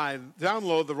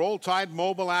 Download the Roll Tide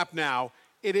mobile app now.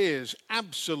 It is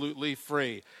absolutely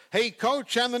free. Hey,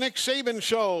 Coach, and the Nick Saban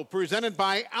Show presented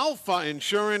by Alpha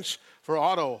Insurance. For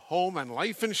auto, home, and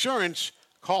life insurance,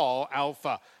 call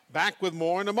Alpha. Back with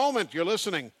more in a moment. You're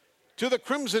listening to the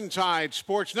Crimson Tide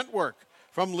Sports Network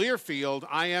from Learfield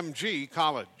IMG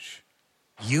College.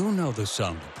 You know the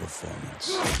sound of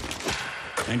performance.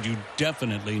 And you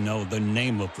definitely know the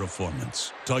name of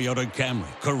performance. Toyota Camry,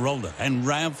 Corolla, and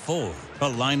RAV4. A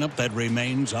lineup that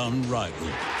remains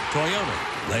unrivaled.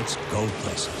 Toyota, let's go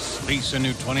places. Lease a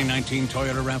new 2019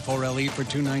 Toyota RAV4 LE for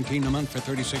 $219 a month for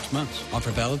 36 months. Offer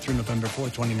valid through November 4,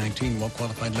 2019.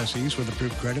 Well-qualified lessees with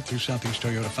approved credit through Southeast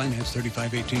Toyota Finance.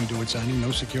 3518 due at signing. No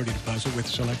security deposit with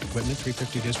select equipment.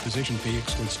 $350 disposition fee.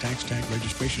 Excludes tax, tag,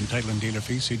 registration, title, and dealer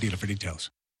fees. See dealer for details.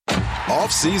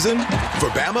 Off-season for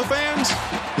Bama fans?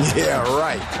 Yeah,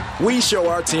 right. We show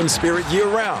our team spirit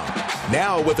year-round.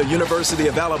 Now with a University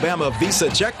of Alabama Visa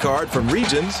check card from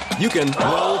Regions, you can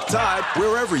roll Tide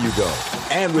wherever you go.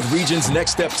 And with Regions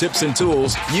Next Step tips and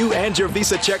tools, you and your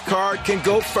Visa check card can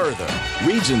go further.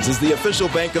 Regions is the official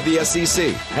bank of the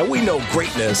SEC, and we know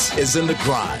greatness is in the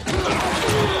grind.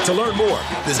 To learn more,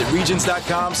 visit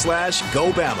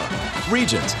regions.com/GoBama.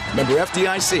 Regions, member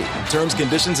FDIC. Terms,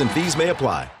 conditions, and fees may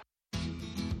apply.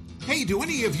 Hey, do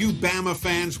any of you Bama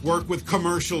fans work with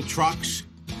commercial trucks?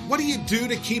 What do you do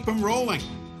to keep them rolling?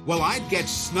 Well, I'd get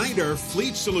Snyder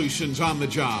Fleet Solutions on the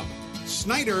job.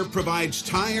 Snyder provides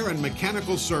tire and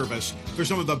mechanical service for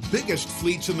some of the biggest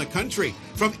fleets in the country,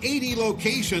 from 80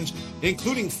 locations,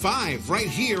 including 5 right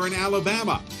here in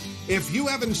Alabama. If you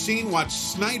haven't seen what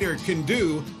Snyder can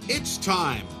do, it's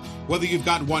time. Whether you've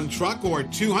got 1 truck or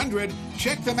 200,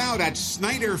 check them out at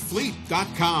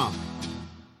SnyderFleet.com.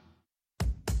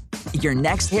 Your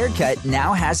next haircut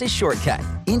now has a shortcut.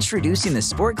 Introducing the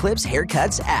Sport Clips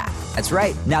Haircuts app. That's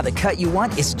right. Now the cut you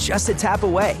want is just a tap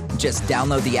away. Just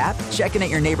download the app, check in at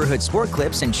your neighborhood Sport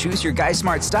Clips, and choose your Guy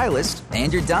Smart stylist,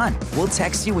 and you're done. We'll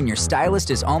text you when your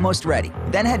stylist is almost ready.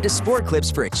 Then head to Sport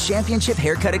Clips for a championship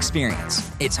haircut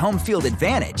experience. It's home field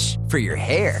advantage for your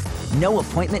hair. No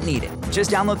appointment needed.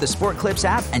 Just download the Sport Clips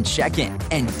app and check in.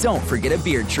 And don't forget a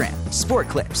beard trim. Sport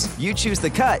Clips. You choose the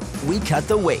cut, we cut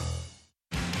the weight.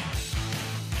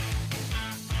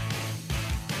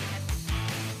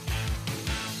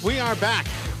 We are back.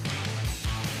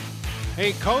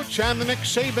 Hey, Coach, and the Nick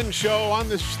Saban Show on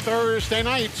this Thursday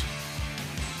night.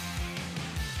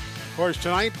 Of course,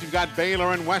 tonight you've got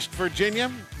Baylor and West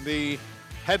Virginia, the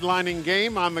headlining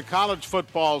game on the college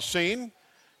football scene.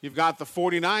 You've got the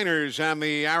 49ers and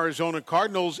the Arizona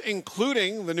Cardinals,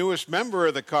 including the newest member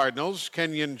of the Cardinals,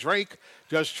 Kenyon Drake,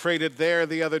 just traded there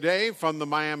the other day from the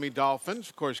Miami Dolphins.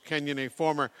 Of course, Kenyon, a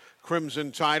former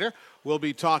Crimson Tider. We'll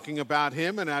be talking about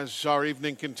him, and as our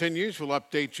evening continues, we'll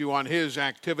update you on his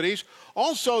activities.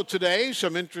 Also today,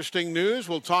 some interesting news.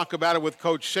 We'll talk about it with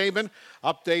Coach Saban.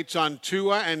 Updates on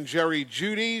Tua and Jerry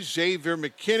Jeudy, Xavier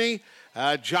McKinney.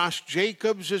 Josh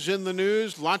Jacobs is in the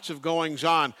news. Lots of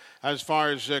goings-on as far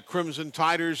as Crimson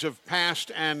Tiders of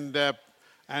past and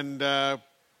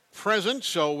present.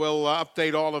 So we'll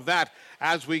update all of that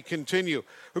as we continue.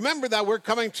 Remember that we're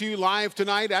coming to you live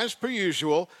tonight, as per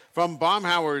usual, from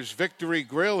Baumhauer's Victory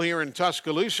Grill here in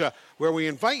Tuscaloosa, where we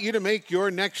invite you to make your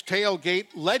next tailgate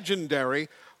legendary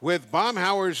with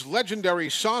Baumhauer's legendary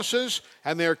sauces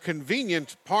and their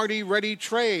convenient party-ready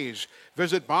trays.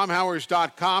 Visit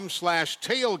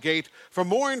baumhauers.com/tailgate for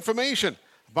more information.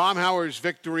 Baumhauer's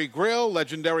Victory Grill,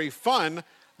 legendary fun,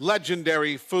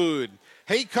 legendary food.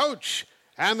 Hey, Coach,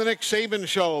 and the Nick Saban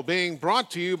Show being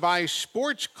brought to you by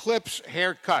Sports Clips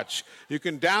Haircuts. You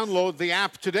can download the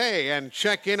app today and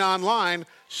check in online.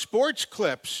 Sports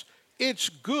Clips, it's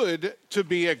good to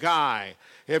be a guy.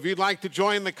 If you'd like to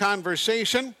join the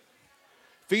conversation,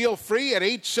 feel free at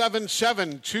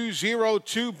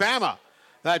 877-202-BAMA.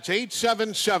 That's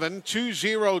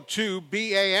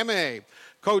 877-202-BAMA.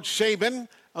 Coach Saban,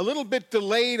 a little bit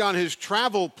delayed on his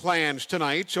travel plans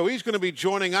tonight, so he's going to be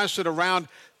joining us at around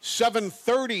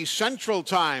 7:30 Central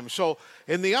Time. So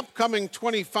in the upcoming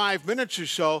 25 minutes or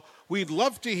so, we'd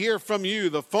love to hear from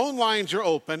you. The phone lines are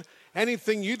open.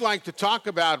 Anything you'd like to talk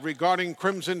about regarding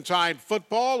Crimson Tide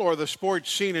football or the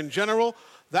sports scene in general,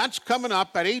 that's coming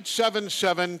up at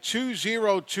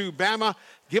 877-202-BAMA.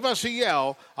 Give us a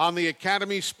yell on the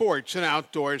Academy Sports and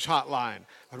Outdoors hotline.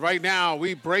 But right now,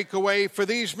 we break away for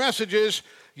these messages.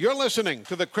 You're listening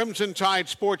to the Crimson Tide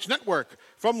Sports Network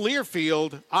from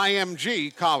Learfield IMG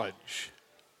College.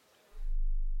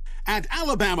 At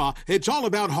Alabama, it's all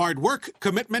about hard work,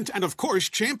 commitment, and of course,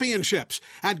 championships.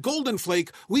 At Golden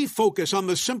Flake, we focus on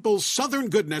the simple southern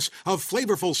goodness of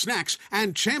flavorful snacks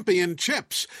and champion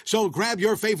chips. So grab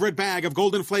your favorite bag of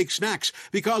Golden Flake snacks,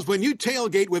 because when you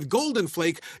tailgate with Golden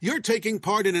Flake, you're taking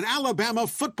part in an Alabama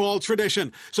football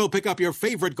tradition. So pick up your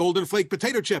favorite Golden Flake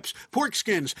potato chips, pork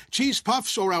skins, cheese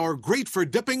puffs, or our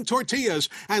great-for-dipping tortillas,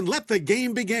 and let the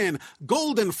game begin.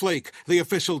 Golden Flake, the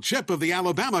official chip of the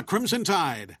Alabama Crimson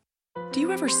Tide. Do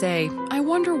you ever say, I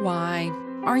wonder why?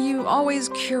 Are you always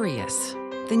curious?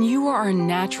 Then you are a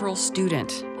natural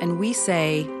student, and we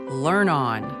say, learn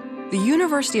on. The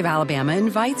University of Alabama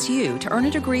invites you to earn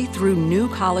a degree through New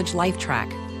College Life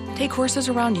Track. Take courses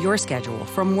around your schedule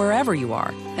from wherever you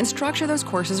are, and structure those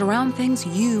courses around things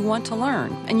you want to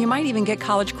learn, and you might even get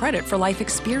college credit for life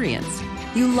experience.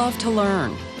 You love to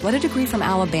learn. Let a degree from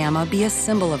Alabama be a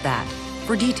symbol of that.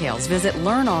 For details, visit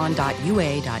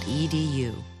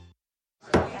learnon.ua.edu.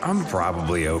 I'm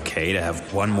probably okay to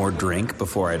have one more drink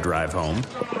before I drive home.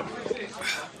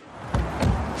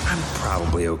 I'm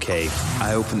probably okay.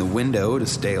 I open the window to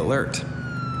stay alert.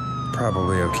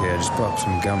 Probably okay. I just popped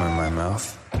some gum in my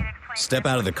mouth. Step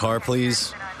out of the car,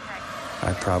 please.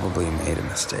 I probably made a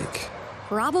mistake.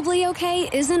 Probably okay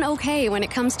isn't okay when it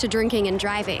comes to drinking and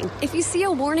driving. If you see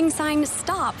a warning sign,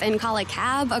 stop and call a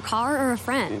cab, a car, or a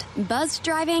friend. Buzzed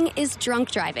driving is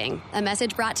drunk driving. A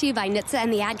message brought to you by NHTSA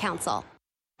and the Ad Council.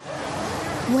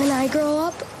 When I grow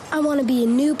up, I want to be a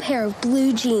new pair of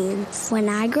blue jeans. When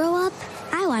I grow up,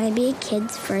 I want to be a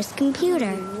kid's first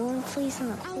computer. Warm fleece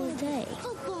on a cold day.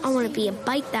 I want to be a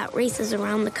bike that races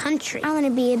around the country. I want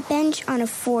to be a bench on a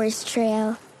forest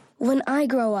trail. When I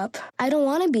grow up, I don't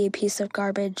want to be a piece of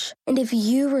garbage. And if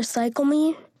you recycle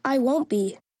me, I won't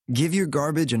be. Give your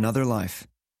garbage another life.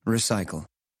 Recycle.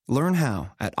 Learn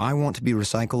how at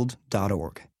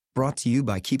iwanttoberecycled.org. Brought to you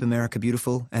by Keep America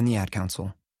Beautiful and the Ad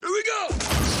Council.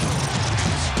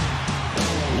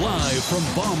 Live from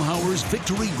Baumhauer's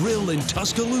Victory Grill in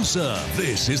Tuscaloosa,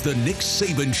 this is the Nick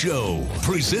Saban Show,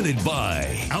 presented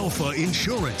by Alpha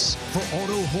Insurance. For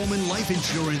auto, home, and life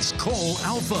insurance, call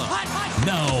Alpha.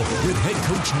 Now, with head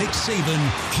coach Nick Saban,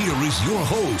 here is your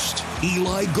host,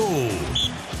 Eli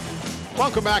Gold.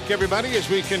 Welcome back, everybody, as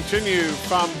we continue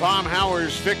from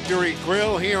Baumhauer's Victory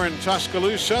Grill here in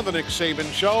Tuscaloosa, the Nick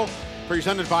Saban Show,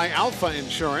 presented by Alpha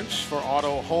Insurance. For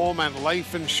auto, home, and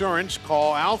life insurance,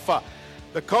 call Alpha.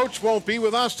 The coach won't be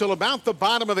with us till about the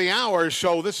bottom of the hour,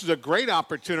 so this is a great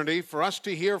opportunity for us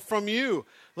to hear from you.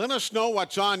 Let us know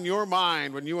what's on your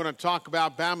mind when you want to talk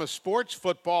about Bama sports,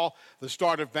 football, the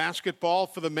start of basketball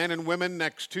for the men and women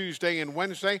next Tuesday and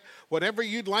Wednesday. Whatever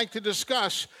you'd like to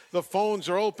discuss, the phones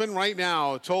are open right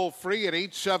now. Toll free at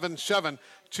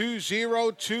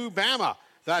 877-202-BAMA.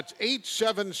 That's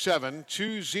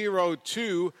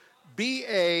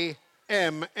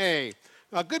 877-202-BAMA.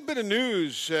 A good bit of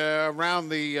news around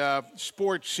the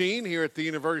sports scene here at the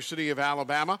University of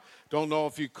Alabama. Don't know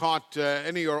if you caught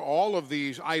any or all of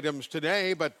these items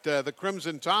today, but the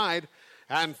Crimson Tide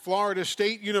and Florida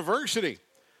State University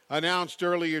announced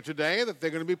earlier today that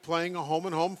they're going to be playing a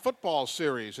home-and-home football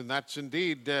series, and that's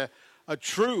indeed a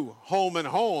true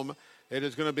home-and-home. It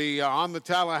is going to be on the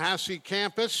Tallahassee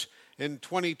campus in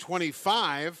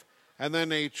 2025, and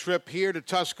then a trip here to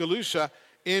Tuscaloosa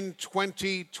in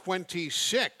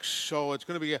 2026. So it's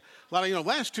going to be a lot of,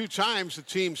 last two times the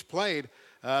teams played,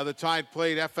 the Tide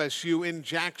played FSU in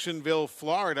Jacksonville,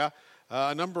 Florida,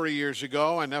 a number of years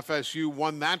ago, and FSU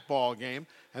won that ball game.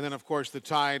 And then, of course, the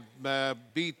Tide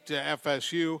beat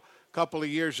FSU a couple of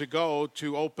years ago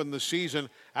to open the season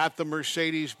at the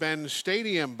Mercedes-Benz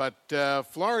Stadium. But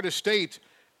Florida State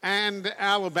and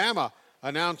Alabama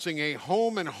announcing a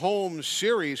home-and-home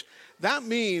series. That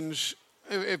means,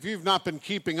 if you've not been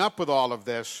keeping up with all of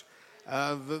this,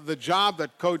 the job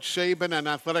that Coach Saban and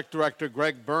Athletic Director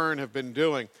Greg Byrne have been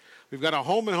doing. We've got a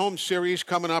home-and-home series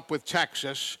coming up with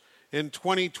Texas in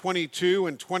 2022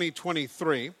 and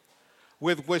 2023,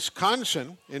 with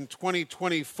Wisconsin in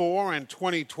 2024 and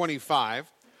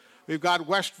 2025. We've got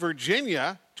West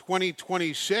Virginia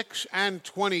 2026 and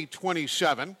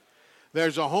 2027.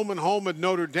 There's a home-and-home at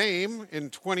Notre Dame in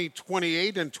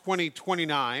 2028 and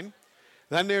 2029.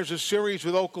 Then there's a series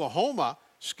with Oklahoma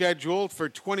scheduled for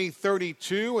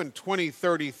 2032 and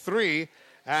 2033.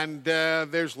 And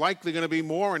there's likely going to be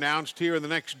more announced here in the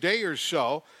next day or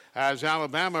so, as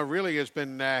Alabama really has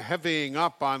been heavying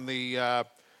up on the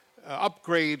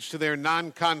upgrades to their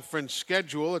non-conference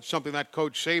schedule. It's something that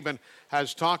Coach Saban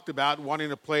has talked about, wanting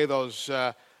to play those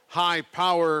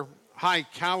high-caliber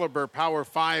Power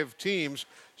 5 teams.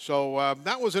 So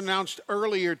that was announced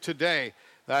earlier today,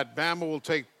 that Bama will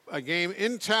take a game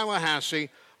in Tallahassee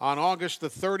on August the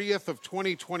 30th of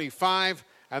 2025,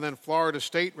 and then Florida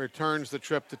State returns the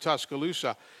trip to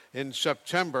Tuscaloosa in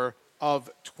September of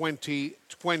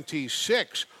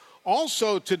 2026.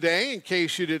 Also today, in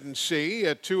case you didn't see,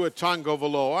 Tua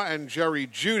Tagovailoa and Jerry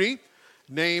Jeudy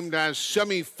named as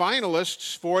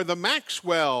semifinalists for the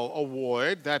Maxwell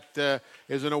Award. That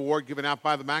is an award given out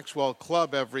by the Maxwell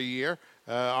Club every year,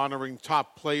 honoring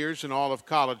top players in all of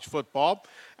college football.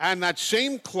 And that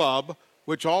same club,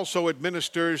 which also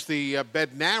administers the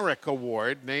Bednarik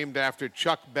Award, named after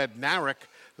Chuck Bednarik,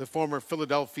 the former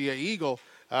Philadelphia Eagle,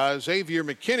 Xavier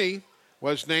McKinney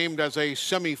was named as a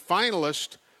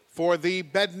semifinalist for the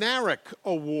Bednarik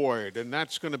Award. And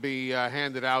that's going to be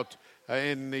handed out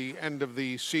in the end of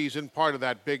the season, part of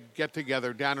that big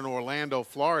get-together down in Orlando,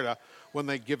 Florida, when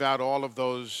they give out all of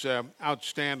those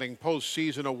outstanding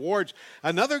postseason awards.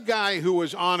 Another guy who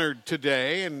was honored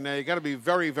today, and you got to be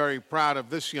very, very proud of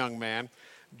this young man,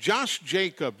 Josh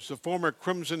Jacobs, the former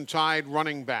Crimson Tide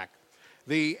running back,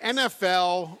 the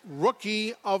NFL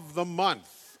Rookie of the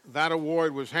Month. That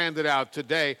award was handed out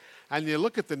today. And you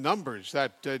look at the numbers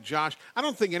that Josh, I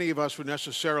don't think any of us were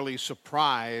necessarily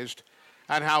surprised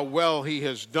at how well he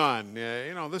has done.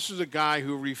 This is a guy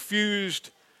who refused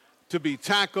to be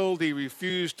tackled. He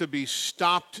refused to be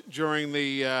stopped during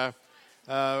his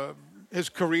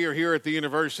career here at the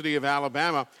University of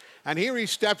Alabama. And here he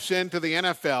steps into the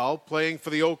NFL playing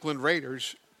for the Oakland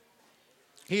Raiders.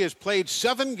 He has played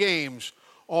 7 games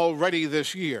already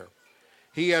this year.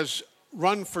 He has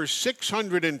run for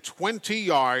 620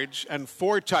 yards and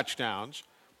 4 touchdowns.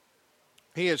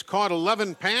 He has caught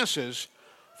 11 passes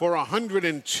for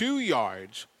 102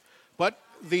 yards. But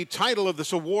the title of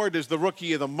this award is the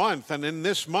Rookie of the Month, and in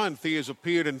this month he has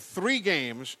appeared in 3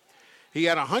 games. He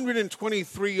had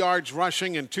 123 yards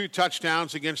rushing and 2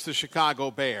 touchdowns against the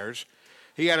Chicago Bears.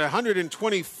 He had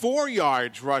 124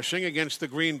 yards rushing against the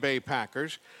Green Bay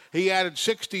Packers. He added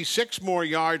 66 more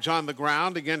yards on the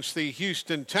ground against the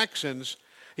Houston Texans.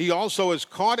 He also has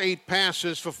caught 8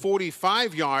 passes for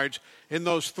 45 yards in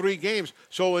those 3 games.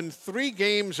 So in 3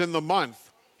 games in the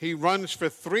month, he runs for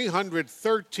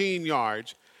 313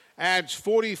 yards, adds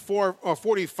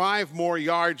 45 more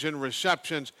yards in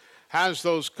receptions, has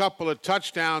those couple of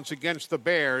touchdowns against the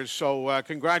Bears. So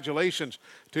congratulations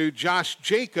to Josh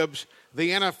Jacobs,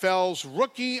 the NFL's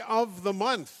Rookie of the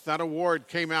Month. That award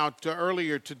came out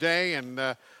earlier today, and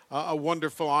a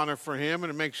wonderful honor for him,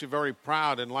 and it makes you very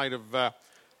proud in light of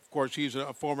course, he's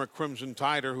a former Crimson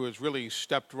Tider who has really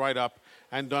stepped right up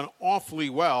and done awfully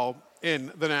well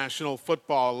in the National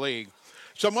Football League.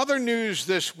 Some other news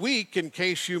this week, in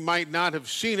case you might not have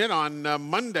seen it, on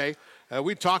Monday.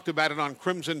 We talked about it on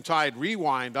Crimson Tide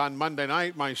Rewind on Monday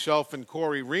night, myself and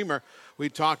Corey Reamer. We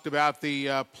talked about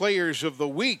the Players of the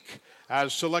Week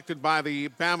as selected by the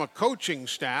Bama coaching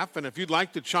staff. And if you'd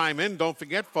like to chime in, don't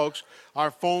forget, folks,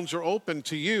 our phones are open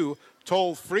to you,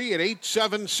 toll free at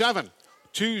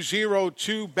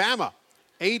 877-202-BAMA,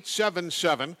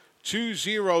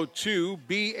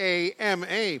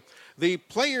 877-202-BAMA. The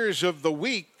Players of the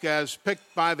Week, as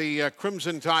picked by the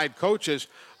Crimson Tide coaches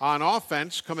on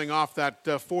offense, coming off that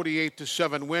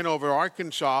 48-7 win over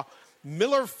Arkansas,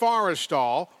 Miller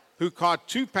Forristall, who caught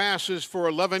 2 passes for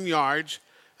 11 yards,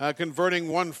 converting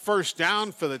 1 first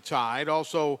down for the Tide,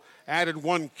 also added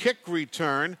 1 kick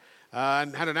return,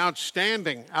 and had an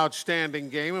outstanding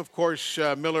game. Of course,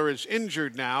 Miller is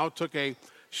injured now, took a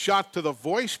shot to the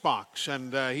voice box,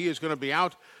 and he is going to be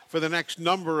out for the next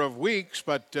number of weeks,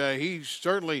 but he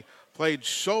certainly played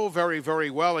so very, very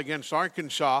well against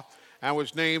Arkansas and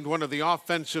was named one of the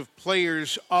Offensive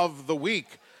Players of the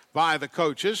Week by the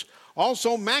coaches.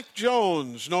 Also, Mac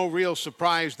Jones, no real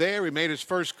surprise there. He made his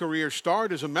first career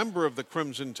start as a member of the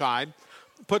Crimson Tide,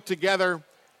 put together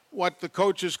what the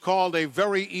coaches called a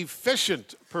very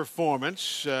efficient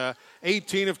performance,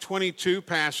 18 of 22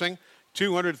 passing,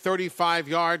 235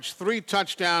 yards, 3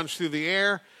 touchdowns through the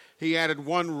air. He added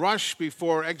 1 rush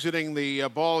before exiting the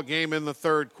ball game in the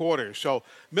third quarter. So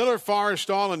Miller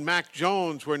Forristall and Mac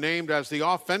Jones were named as the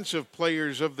Offensive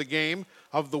Players of the Game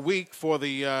of the Week for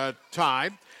the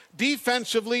Tide.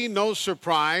 Defensively, no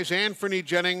surprise, Anthony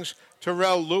Jennings,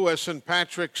 Terrell Lewis, and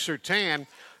Patrick Surtain.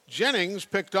 Jennings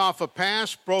picked off a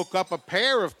pass, broke up a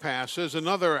pair of passes,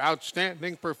 another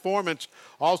outstanding performance,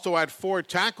 also had 4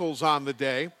 tackles on the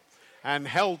day, and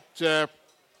helped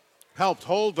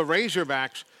hold the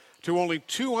Razorbacks to only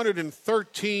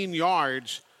 213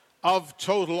 yards of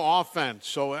total offense.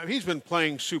 So he's been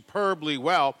playing superbly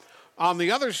well. On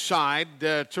the other side,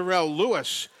 Terrell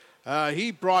Lewis, he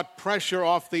brought pressure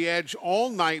off the edge all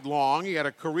night long. He had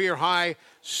a career-high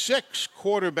 6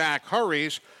 quarterback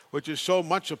hurries, which is so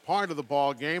much a part of the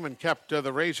ball game, and kept the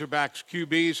Razorbacks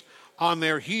QBs on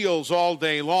their heels all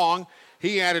day long.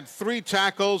 He added 3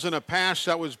 tackles and a pass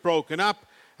that was broken up,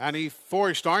 and he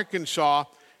forced Arkansas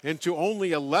into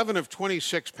only 11 of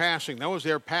 26 passing. That was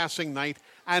their passing night,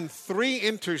 and 3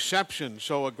 interceptions.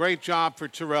 So a great job for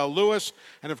Terrell Lewis,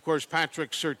 and of course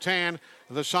Patrick Surtain,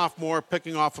 the sophomore,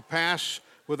 picking off a pass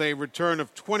with a return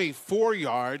of 24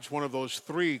 yards, one of those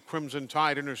 3 Crimson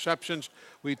Tide interceptions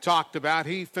we talked about.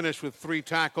 He finished with 3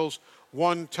 tackles,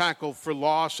 1 tackle for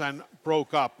loss, and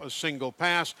broke up a single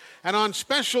pass. And on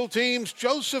special teams,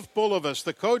 Joseph Bulovas,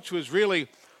 the coach, was really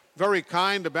very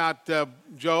kind about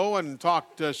Joe and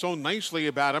talked so nicely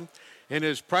about him in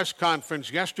his press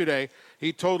conference yesterday.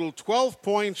 He totaled 12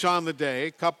 points on the day,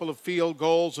 a couple of field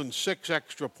goals and 6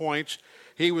 extra points.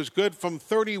 He was good from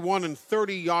 31 and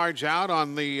 30 yards out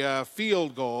on the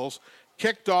field goals,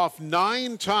 kicked off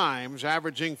 9 times,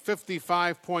 averaging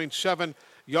 55.7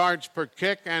 yards per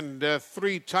kick, and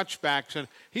 3 touchbacks. And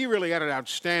he really had an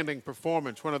outstanding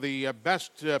performance, one of the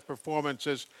best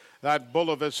performances that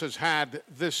Bulovas has had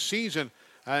this season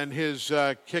in his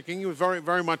kicking. It was very,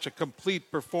 very much a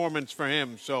complete performance for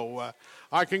him. So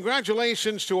our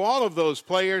congratulations to all of those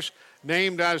players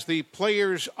named as the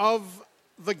Players of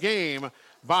the Game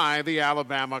by the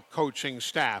Alabama coaching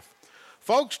staff.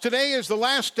 Folks, today is the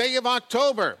last day of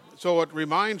October, so it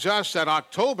reminds us that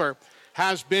October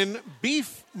has been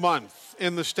Beef Month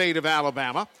in the state of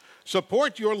Alabama.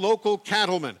 Support your local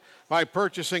cattlemen by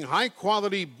purchasing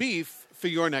high-quality beef for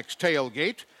your next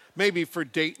tailgate, maybe for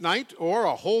date night or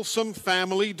a wholesome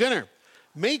family dinner.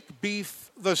 Make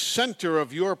beef the center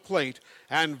of your plate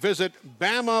and visit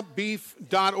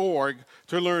BamaBeef.org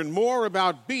to learn more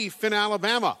about beef in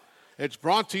Alabama. It's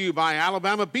brought to you by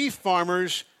Alabama beef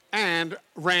farmers and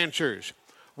ranchers.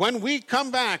 When we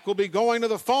come back, we'll be going to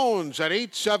the phones at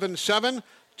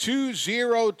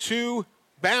 877-202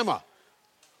 Bama.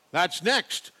 That's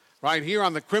next, right here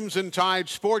on the Crimson Tide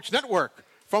Sports Network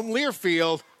from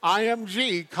Learfield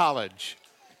IMG College.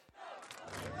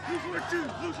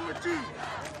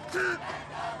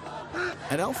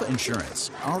 At Alpha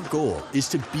Insurance, our goal is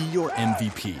to be your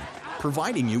MVP,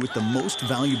 providing you with the most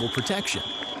valuable protection.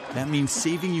 That means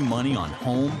saving you money on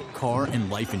home, car, and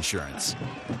life insurance,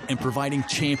 and providing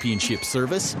championship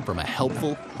service from a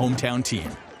helpful hometown team.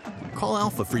 Call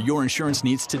Alpha for your insurance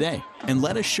needs today, and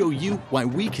let us show you why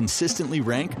we consistently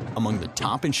rank among the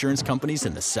top insurance companies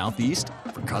in the Southeast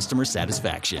for customer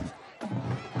satisfaction.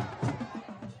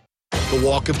 The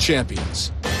Walk of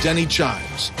Champions, Denny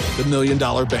Chimes, the $1 Million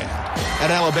Band. At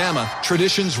Alabama,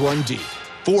 traditions run deep.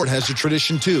 Ford has a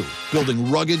tradition too, building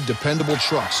rugged, dependable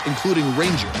trucks, including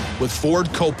Ranger with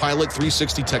Ford Copilot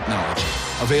 360 technology.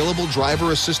 Available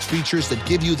driver assist features that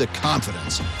give you the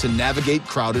confidence to navigate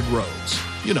crowded roads.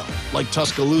 You know, like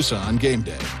Tuscaloosa on game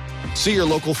day. See your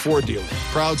local Ford dealer,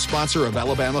 proud sponsor of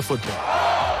Alabama football.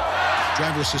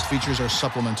 Driver assist features are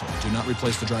supplemental. Do not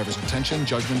replace the driver's attention,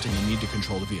 judgment, and you need to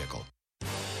control the vehicle.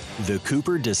 The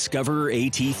Cooper Discoverer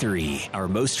AT3, our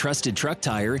most trusted truck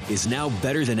tire, is now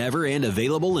better than ever and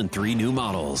available in 3 new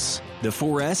models. The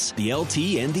 4S, the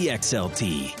LT, and the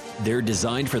XLT. They're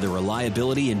designed for the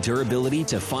reliability and durability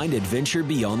to find adventure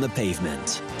beyond the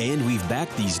pavement. And we've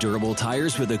backed these durable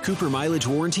tires with a Cooper mileage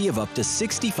warranty of up to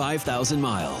 65,000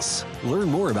 miles. Learn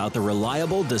more about the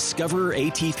reliable Discoverer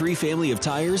AT3 family of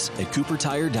tires at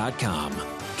CooperTire.com.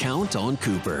 Count on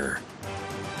Cooper.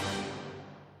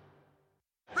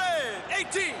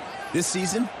 This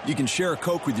season, you can share a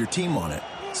Coke with your team on it.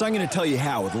 So I'm going to tell you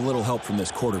how with a little help from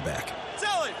this quarterback.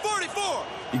 Sally, 44!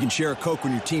 You can share a Coke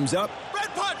when your team's up. Red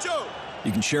Poncho!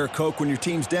 You can share a Coke when your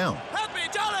team's down. Happy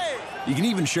Jolly! You can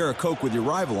even share a Coke with your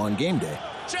rival on game day.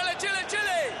 Chili, chili,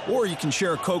 chili! Or you can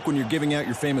share a Coke when you're giving out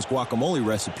your famous guacamole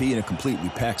recipe in a completely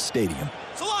packed stadium.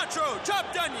 Cilantro,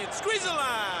 chopped onion, squeeze a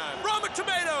lime, Roma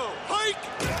tomato, hike!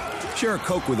 Share a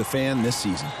Coke with a fan this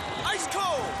season. Ice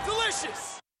cold, delicious!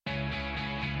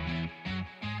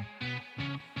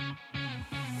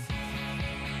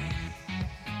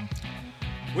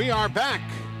 We are back.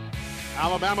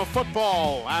 Alabama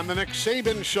football and the Nick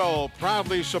Saban Show,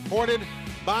 proudly supported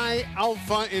by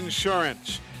Alpha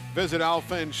Insurance. Visit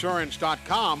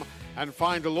alphainsurance.com and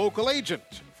find a local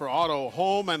agent for auto,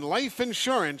 home, and life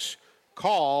insurance.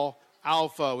 Call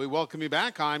Alpha. We welcome you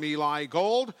back. I'm Eli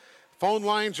Gold. Phone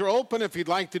lines are open if you'd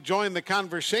like to join the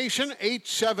conversation.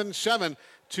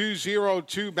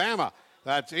 877-202-BAMA.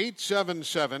 That's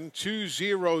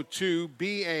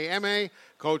 877-202-BAMA.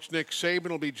 Coach Nick Saban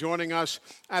will be joining us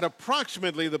at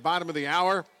approximately the bottom of the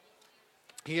hour.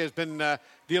 He has been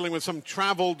dealing with some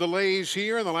travel delays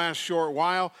here in the last short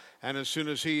while, and as soon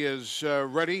as he is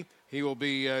ready, he will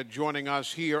be joining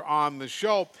us here on the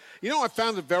show. You know, I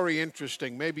found it very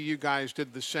interesting. Maybe you guys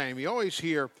did the same. You always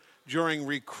hear during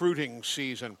recruiting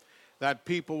season that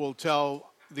people will tell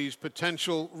these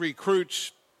potential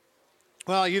recruits,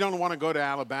 well, you don't want to go to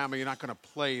Alabama. You're not going to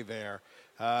play there.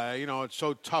 You know, it's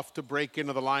so tough to break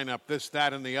into the lineup, this,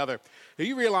 that, and the other.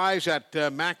 You realize that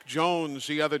Mac Jones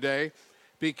the other day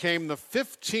became the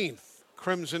 15th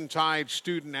Crimson Tide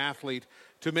student athlete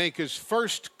to make his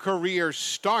first career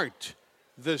start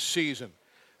this season.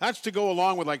 That's to go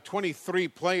along with like 23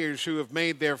 players who have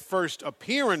made their first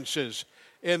appearances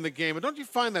in the game. And don't you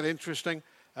find that interesting?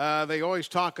 They always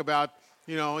talk about,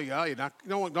 you know,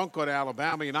 don't go to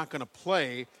Alabama, you're not going to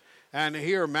play. And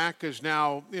here Mac is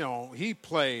now, you know, he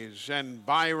plays, and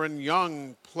Byron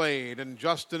Young played, and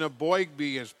Justin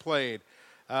Aboigbe has played.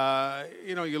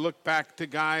 You know, you look back to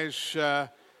guys,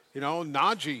 you know,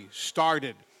 Najee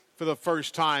started for the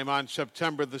first time on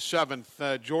September the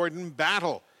 7th. Jordan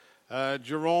Battle,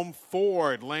 Jerome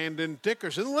Ford, Landon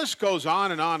Dickerson. The list goes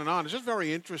on and on and on. It's just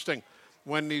very interesting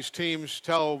when these teams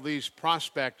tell these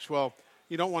prospects, well,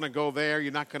 you don't want to go there,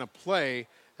 you're not going to play.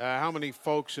 How many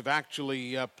folks have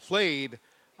actually played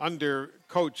under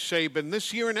Coach Saban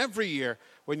this year and every year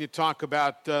when you talk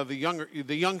about the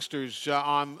youngsters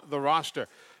on the roster?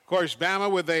 Of course,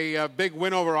 Bama with a big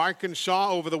win over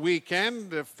Arkansas over the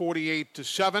weekend,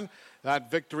 48-7. That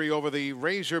victory over the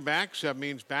Razorbacks, that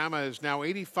means Bama is now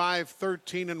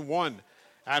 85-13-1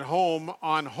 at home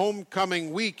on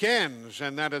homecoming weekends,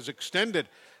 and that has extended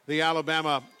the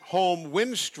Alabama home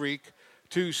win streak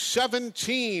to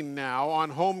 17 now on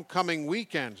homecoming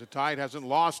weekends. The Tide hasn't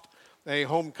lost a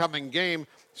homecoming game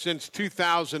since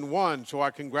 2001, so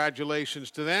our congratulations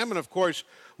to them. And, of course,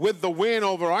 with the win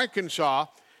over Arkansas,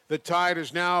 the Tide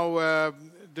is now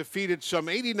defeated some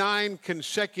 89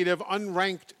 consecutive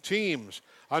unranked teams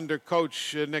under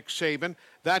Coach Nick Saban.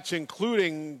 That's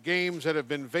including games that have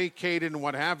been vacated and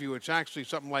what have you. It's actually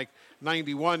something like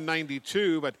 91,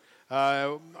 92, but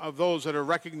of those that are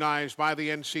recognized by the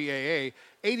NCAA,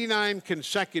 89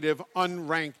 consecutive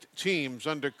unranked teams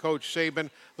under Coach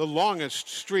Saban, the longest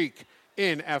streak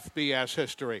in FBS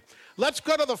history. Let's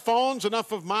go to the phones.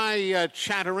 Enough of my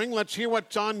chattering. Let's hear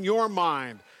what's on your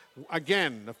mind.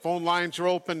 Again, the phone lines are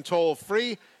open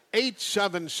toll-free,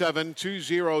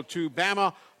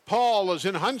 877-202-BAMA. Paul is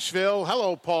in Huntsville.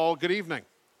 Hello, Paul. Good evening.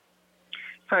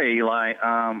 Hey, Eli.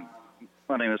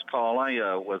 My name is Paul.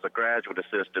 I was a graduate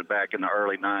assistant back in the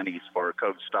early 90s for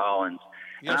Coach Stallings.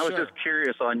 Yes, and I was sir. just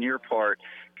curious on your part,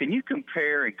 can you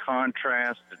compare and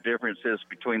contrast the differences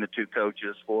between the two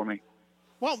coaches for me?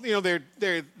 Well, there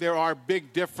are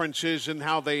big differences in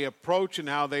how they approach and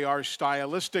how they are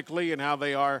stylistically and how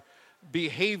they are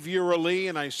behaviorally,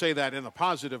 and I say that in a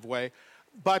positive way.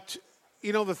 But,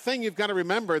 the thing you've got to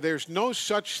remember, there's no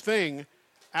such thing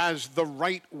as the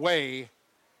right way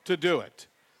to do it.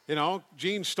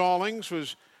 Gene Stallings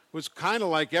was kind of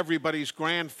like everybody's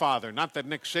grandfather. Not that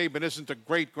Nick Saban isn't a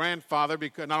great-grandfather,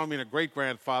 because I don't mean a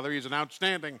great-grandfather. He's an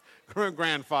outstanding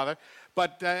grandfather.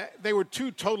 But they were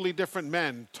two totally different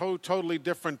men, totally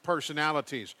different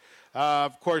personalities.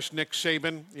 Of course, Nick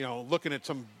Saban, looking at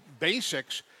some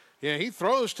basics, he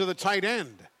throws to the tight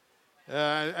end.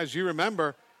 As you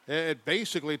remember, it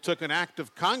basically took an act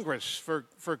of Congress for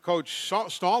Coach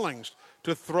Stallings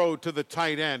to throw to the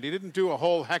tight end. He didn't do a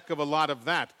whole heck of a lot of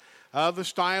that. The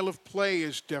style of play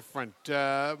is different.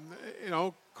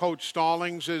 Coach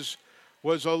Stallings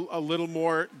was a little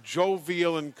more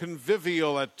jovial and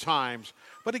convivial at times.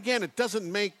 But again,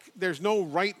 there's no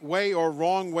right way or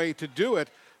wrong way to do it.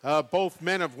 Both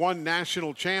men have won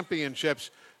national championships,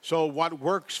 so what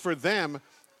works for them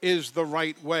is the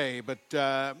right way. But,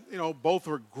 both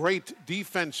were great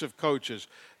defensive coaches.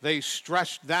 They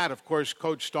stressed that. Of course,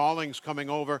 Coach Stallings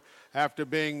coming over after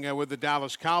being with the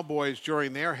Dallas Cowboys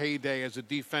during their heyday as a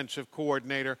defensive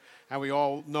coordinator. And we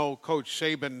all know Coach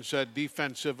Saban's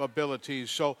defensive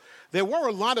abilities. So there were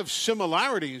a lot of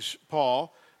similarities,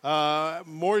 Paul,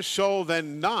 more so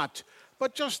than not.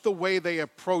 But just the way they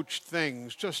approached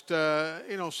things, just,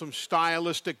 some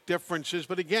stylistic differences.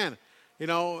 But again,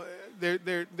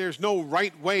 there's no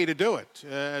right way to do it.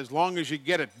 As long as you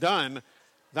get it done,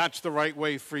 that's the right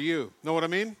way for you. Know what I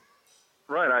mean?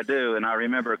 Right, I do. And I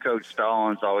remember Coach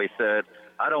Stallings always said,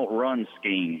 I don't run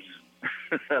schemes.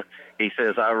 He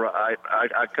says, I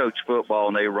coach football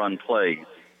and they run plays.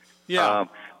 Yeah.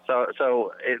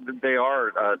 They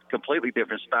are completely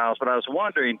different styles. But I was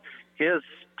wondering, his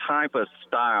type of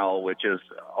style, which is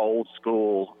old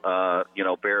school,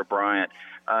 Bear Bryant,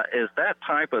 is that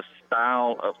type of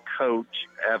style of coach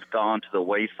have gone to the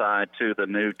wayside to the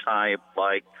new type,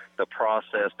 like the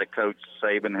process that Coach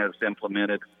Saban has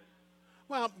implemented?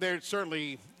 Well, there's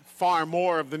certainly far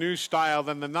more of the new style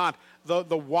than the not. The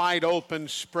wide open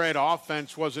spread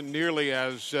offense wasn't nearly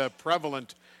as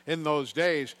prevalent in those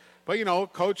days. But,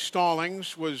 Coach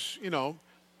Stallings was,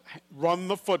 run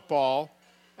the football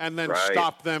and then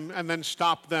stop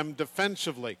them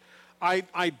defensively.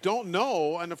 I don't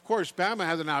know, and of course, Bama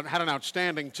had an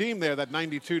outstanding team there, that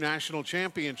 92 national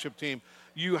championship team.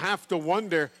 You have to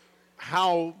wonder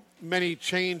how many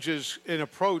changes in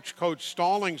approach Coach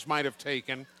Stallings might have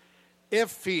taken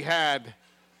if he had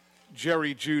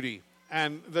Jerry Jeudy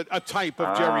and a type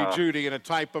of Jerry Jeudy and a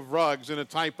type of Ruggs and a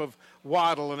type of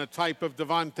Waddle and a type of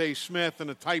Devontae Smith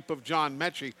and a type of John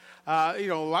Mechie.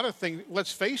 A lot of things.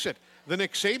 Let's face it, the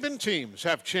Nick Saban teams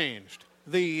have changed.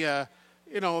 The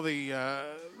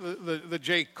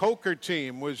Jake Coker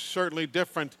team was certainly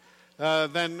different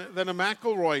than a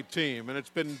McElroy team, and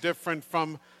it's been different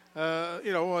from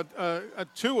a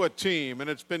Tua team, and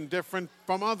it's been different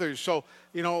from others. So,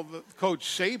 Coach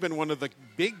Saban, one of the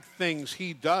big things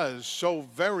he does so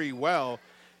very well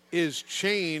is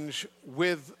change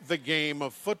with the game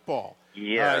of football.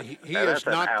 Yeah, that's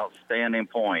an outstanding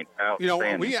point.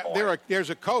 There's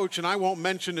a coach, and I won't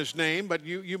mention his name, but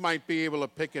you might be able to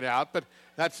pick it out. But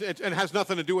it has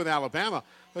nothing to do with Alabama.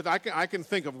 But I can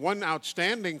think of one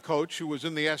outstanding coach who was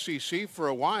in the SEC for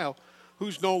a while,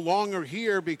 who's no longer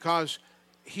here because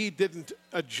he didn't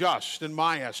adjust, in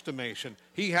my estimation.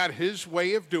 He had his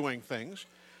way of doing things,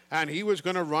 and he was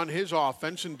going to run his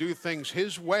offense and do things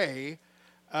his way,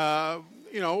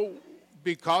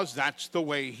 because that's the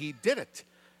way he did it.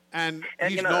 And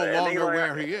he's no longer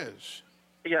where he is.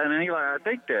 Yeah, and Eli, I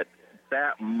think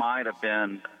that might have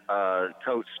been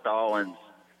Coach Stallings'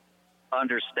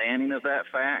 understanding of that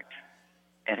fact,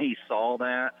 and he saw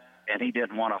that, and he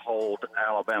didn't want to hold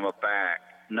Alabama back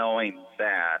knowing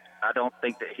that. I don't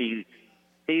think that he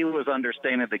was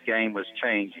understanding the game was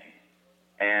changing.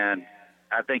 And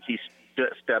I think he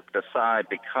stepped aside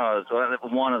because, well,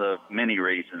 one of the many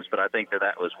reasons, but I think that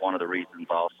was one of the reasons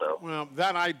also. Well,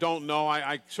 that I don't know.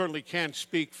 I certainly can't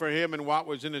speak for him and what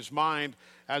was in his mind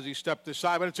as he stepped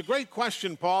aside. But it's a great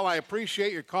question, Paul. I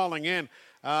appreciate your calling in.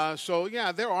 So,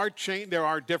 yeah, there are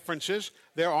differences.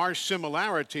 There are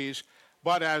similarities.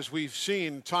 But as we've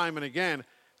seen time and again,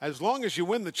 as long as you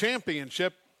win the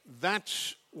championship,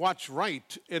 that's what's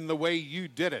right in the way you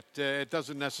did it. It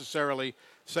doesn't necessarily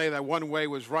say that one way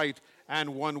was right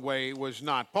and one way was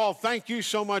not. Paul, thank you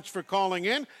so much for calling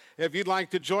in. If you'd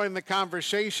like to join the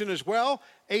conversation as well,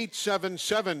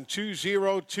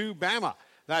 877-202-BAMA.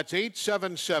 That's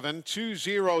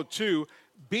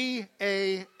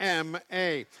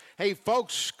 877-202-BAMA. Hey,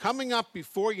 folks, coming up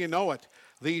before you know it,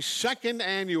 the second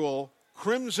annual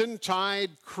Crimson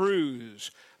Tide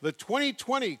Cruise. The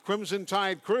 2020 Crimson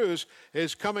Tide Cruise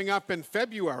is coming up in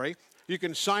February. You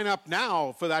can sign up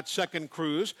now for that second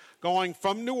cruise going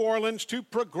from New Orleans to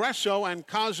Progreso and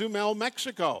Cozumel,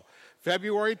 Mexico,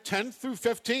 February 10th through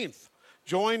 15th.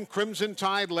 Join Crimson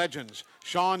Tide legends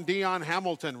Sean Dion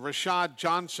Hamilton, Rashad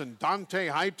Johnson, Dante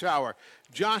Hightower,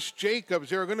 Josh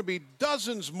Jacobs. There are going to be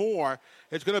dozens more.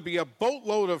 It's going to be a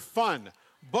boatload of fun.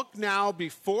 Book now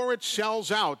before it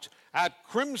sells out at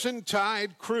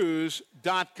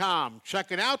crimsontidecruise.com.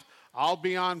 Check it out. I'll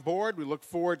be on board. We look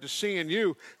forward to seeing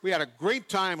you. We had a great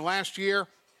time last year.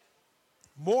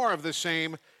 More of the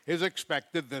same is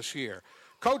expected this year.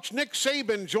 Coach Nick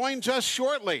Saban joins us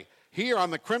shortly here on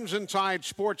the Crimson Tide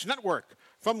Sports Network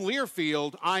from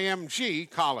Learfield IMG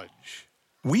College.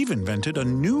 We've invented a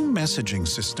new messaging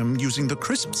system using the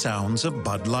crisp sounds of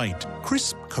Bud Light.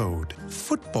 Crisp Code,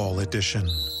 Football Edition.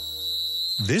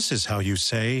 This is how you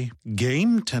say,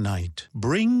 game tonight.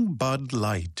 Bring Bud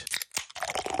Light.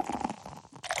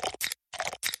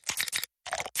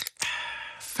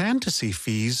 Fantasy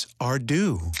fees are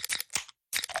due.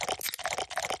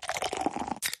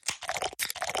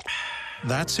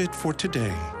 That's it for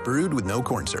today. Brewed with no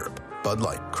corn syrup. Bud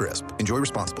Light, crisp. Enjoy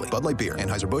responsibly. Bud Light Beer,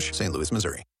 Anheuser-Busch, St. Louis,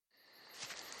 Missouri.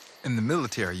 In the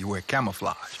military, you wear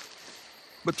camouflage.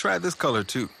 But try this color,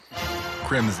 too.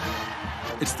 Crimson.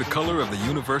 It's the color of the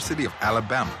University of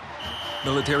Alabama.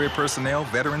 Military personnel,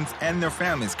 veterans, and their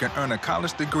families can earn a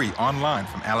college degree online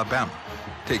from Alabama.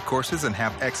 Take courses and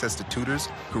have access to tutors,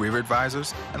 career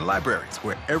advisors, and libraries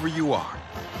wherever you are.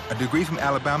 A degree from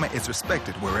Alabama is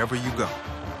respected wherever you go.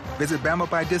 Visit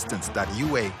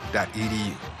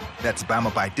bamabydistance.ua.edu. That's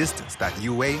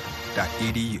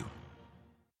bamabydistance.ua.edu.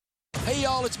 Hey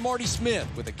y'all, it's Marty Smith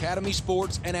with Academy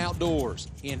Sports and Outdoors.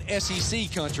 In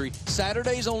SEC country,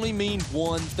 Saturdays only mean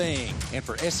one thing. And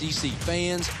for SEC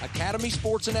fans, Academy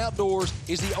Sports and Outdoors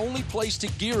is the only place to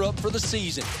gear up for the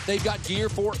season. They've got gear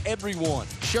for everyone.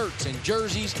 Shirts and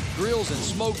jerseys, grills and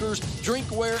smokers,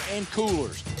 drinkware and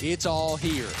coolers. It's all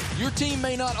here. Your team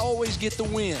may not always get the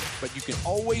win, but you can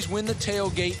always win the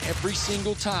tailgate every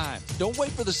single time. Don't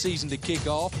wait for the season to kick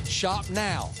off. Shop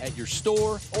now at your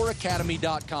store or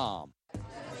academy.com.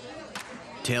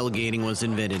 Tailgating was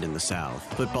invented in the South.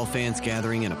 Football fans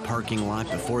gathering in a parking lot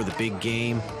before the big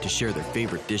game to share their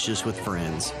favorite dishes with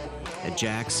friends. At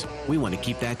Jack's, we want to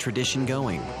keep that tradition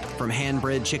going. From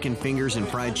hand-bread chicken fingers and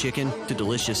fried chicken to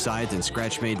delicious sides and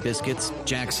scratch-made biscuits,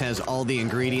 Jack's has all the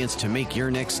ingredients to make your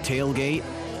next tailgate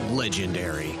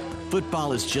legendary.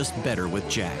 Football is just better with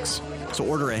Jack's. So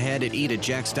order ahead at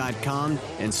eatatjacks.com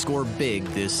and score big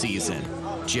this season.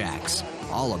 Jack's,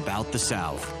 all about the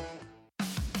South.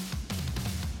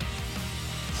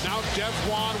 Now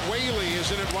Devjuan Whaley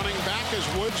is in it running back as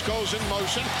Woods goes in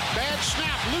motion. Bad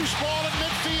snap, loose ball in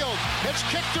midfield. It's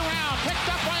kicked around, picked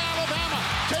up by Alabama,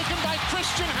 taken by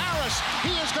Christian Harris.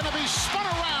 He is going to be spun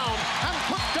around and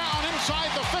put down inside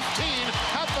the 15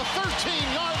 at the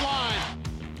 13-yard line.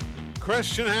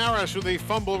 Christian Harris with a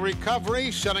fumble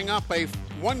recovery, setting up a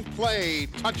one-play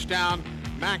touchdown.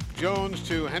 Mac Jones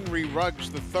to Henry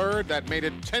Ruggs III. That made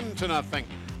it 10-0.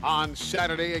 On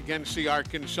Saturday against the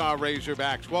Arkansas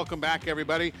Razorbacks. Welcome back,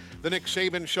 everybody. The Nick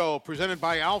Saban Show, presented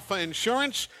by Alpha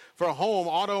Insurance. For home,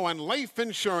 auto, and life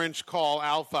insurance, call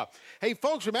Alpha. Hey,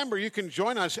 folks, remember, you can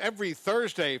join us every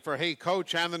Thursday for Hey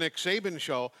Coach and the Nick Saban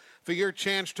Show for your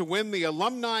chance to win the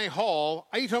Alumni Hall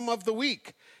Item of the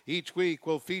Week. Each week,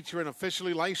 we'll feature an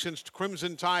officially licensed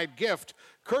Crimson Tide gift,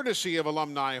 courtesy of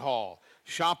Alumni Hall.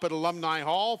 Shop at Alumni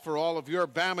Hall for all of your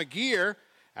Bama gear.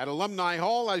 At Alumni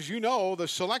Hall, as you know, the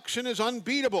selection is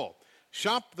unbeatable.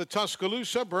 Shop the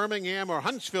Tuscaloosa, Birmingham, or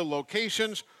Huntsville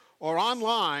locations or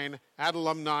online at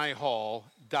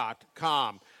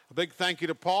alumnihall.com. A big thank you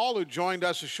to Paul, who joined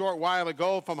us a short while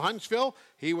ago from Huntsville.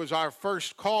 He was our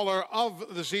first caller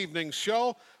of this evening's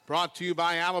show, brought to you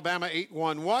by Alabama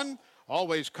 811.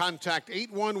 Always contact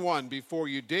 811 before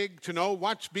you dig. To know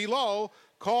what's below,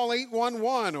 call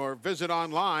 811 or visit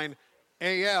online,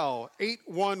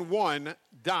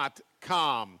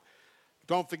 al811.com.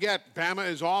 Don't forget, Bama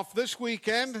is off this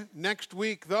weekend. Next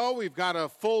week, though, we've got a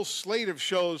full slate of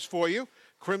shows for you.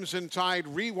 Crimson Tide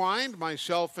Rewind,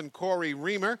 myself and Corey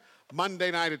Reamer,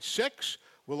 Monday night at 6.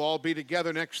 We'll all be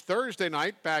together next Thursday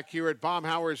night back here at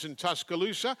Baumhauer's in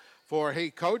Tuscaloosa for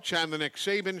Hey Coach and the Nick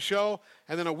Saban Show.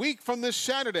 And then a week from this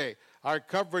Saturday, our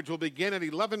coverage will begin at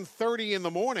 11:30 in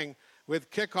the morning with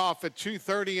kickoff at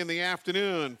 2:30 in the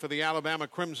afternoon for the Alabama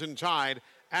Crimson Tide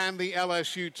and the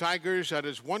LSU Tigers. That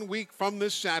is 1 week from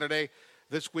this Saturday.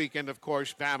 This weekend, of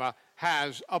course, Bama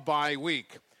has a bye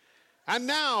week. And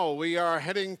now we are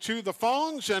heading to the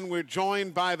phones, and we're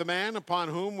joined by the man upon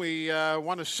whom we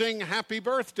want to sing happy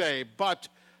birthday. But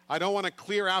I don't want to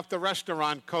clear out the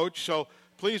restaurant, Coach, so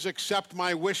please accept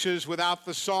my wishes without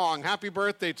the song. Happy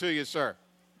birthday to you, sir.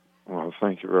 Well,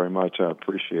 thank you very much. I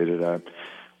appreciate it. I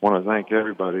want to thank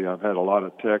everybody. I've had a lot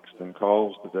of texts and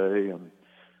calls today, and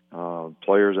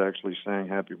players actually sang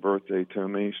happy birthday to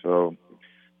me, so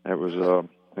it was a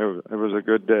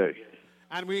good day.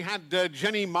 And we had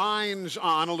Jenny Mines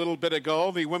on a little bit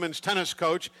ago, the women's tennis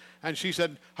coach, and she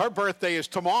said her birthday is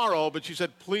tomorrow, but she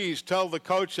said, please tell the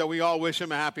coach that we all wish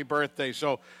him a happy birthday.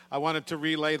 So I wanted to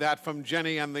relay that from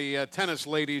Jenny and the tennis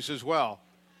ladies as well.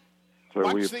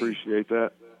 So we appreciate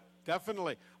that.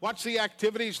 Definitely. What's the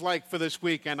activities like for this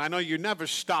weekend? I know you never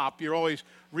stop. You're always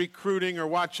recruiting or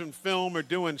watching film or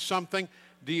doing something.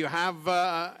 Do you have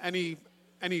any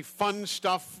fun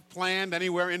stuff planned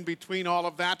anywhere in between all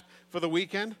of that for the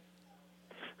weekend?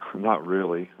 Not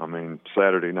really. I mean,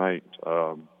 Saturday night,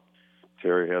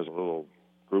 Terry has a little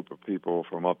group of people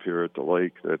from up here at the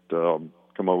lake that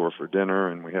come over for dinner,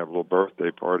 and we have a little birthday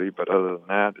party. But other than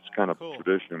that, it's kind of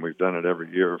tradition. We've done it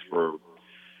every year for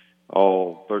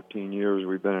all 13 years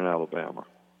we've been in Alabama.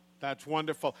 That's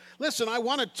wonderful. Listen, I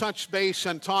want to touch base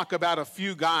and talk about a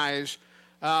few guys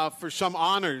for some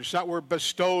honors that were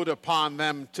bestowed upon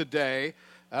them today.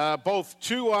 Both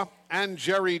Tua and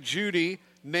Jerry Jeudy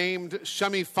named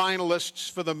semifinalists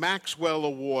for the Maxwell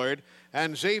Award,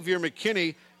 and Xavier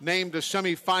McKinney named a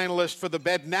semifinalist for the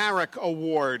Bednarik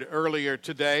Award earlier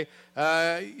today.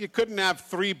 You couldn't have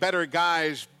three better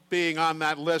guys being on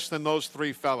that list than those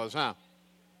three fellas, huh?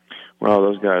 Well,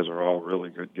 those guys are all really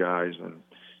good guys, and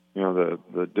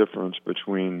the difference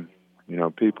between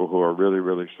people who are really,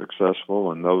 really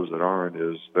successful and those that aren't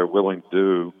is they're willing to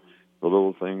do the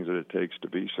little things that it takes to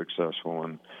be successful,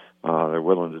 and they're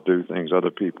willing to do things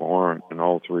other people aren't. And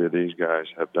all three of these guys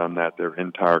have done that their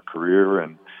entire career,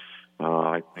 and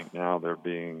I think now they're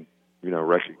being,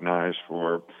 recognized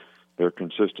for their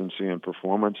consistency and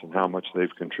performance and how much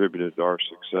they've contributed to our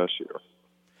success here.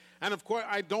 And, of course,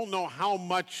 I don't know how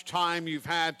much time you've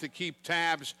had to keep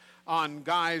tabs on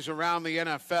guys around the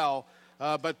NFL,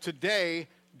 but today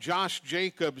Josh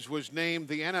Jacobs was named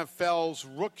the NFL's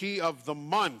Rookie of the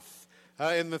Month.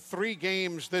 In the 3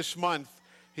 games this month,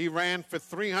 he ran for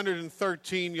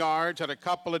 313 yards, had a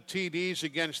couple of TDs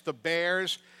against the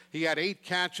Bears. He had 8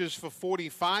 catches for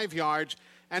 45 yards.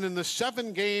 And in the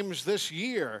 7 games this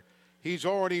year, he's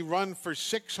already run for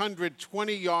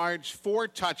 620 yards, 4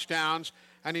 touchdowns,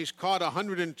 and he's caught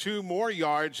 102 more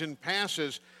yards in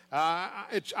passes.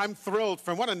 I'm thrilled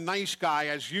for him. What a nice guy,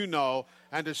 as you know,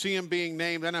 and to see him being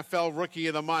named NFL Rookie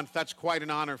of the Month, that's quite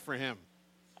an honor for him.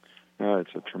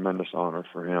 It's a tremendous honor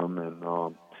for him, and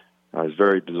he's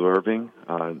very deserving,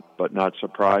 but not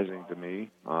surprising to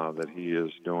me that he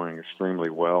is doing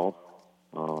extremely well.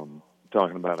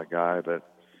 Talking about a guy that,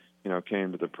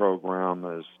 came to the program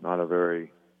as not a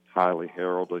very highly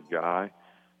heralded guy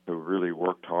who really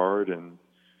worked hard and,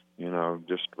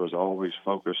 just was always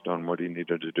focused on what he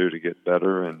needed to do to get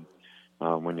better. And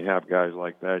when you have guys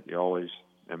like that, you always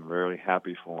am really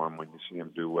happy for them when you see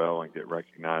them do well and get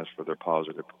recognized for their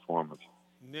positive performance.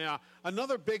 Yeah,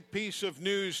 another big piece of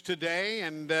news today,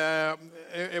 and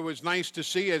it was nice to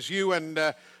see as you and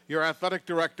your athletic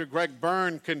director, Greg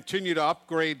Byrne, continue to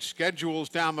upgrade schedules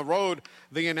down the road.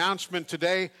 The announcement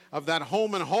today of that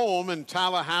home and home in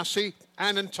Tallahassee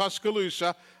and in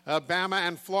Tuscaloosa, Bama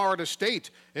and Florida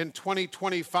State in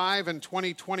 2025 and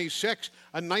 2026.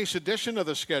 A nice addition to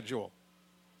the schedule.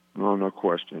 Oh, no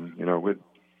question.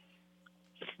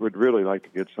 We'd really like to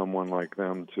get someone like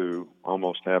them to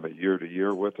almost have a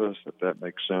year-to-year with us, if that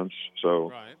makes sense.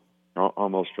 So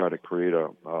almost try to create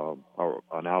an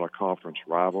out-of-conference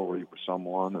rivalry with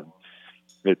someone. And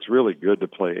it's really good to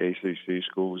play ACC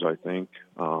schools, I think,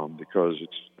 because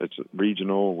it's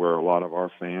regional where a lot of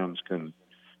our fans can,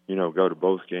 go to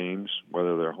both games,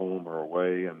 whether they're home or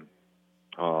away. And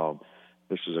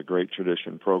this is a great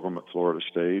tradition program at Florida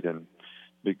State and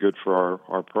be good for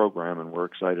our program, and we're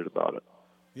excited about it.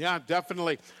 Yeah,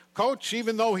 definitely. Coach,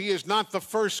 even though he is not the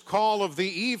first call of the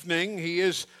evening, he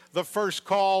is the first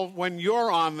call when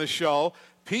you're on the show.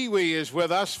 Pee Wee is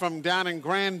with us from down in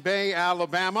Grand Bay,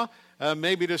 Alabama,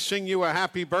 maybe to sing you a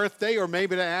happy birthday or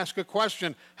maybe to ask a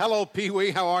question. Hello, Pee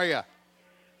Wee. How are you?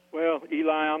 Well,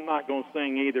 Eli, I'm not going to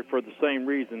sing either for the same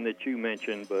reason that you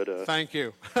mentioned, but thank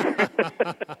you.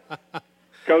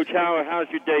 Coach, how's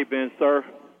your day been, sir?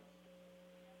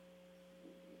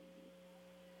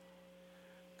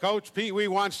 Coach, Pee Wee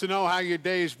wants to know how your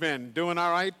day's been. Doing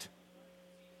all right?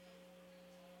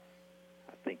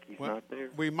 I think he's not there.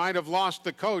 We might have lost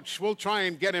the coach. We'll try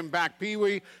and get him back. Pee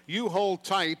Wee, you hold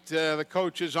tight. The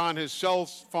coach is on his cell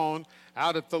phone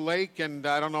out at the lake, and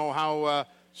I don't know how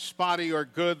spotty or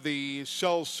good the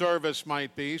cell service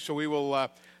might be, so we will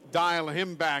dial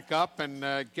him back up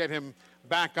and get him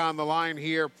back on the line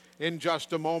here in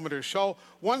just a moment or so.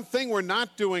 One thing we're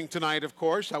not doing tonight, of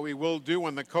course, how we will do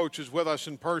when the coach is with us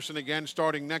in person again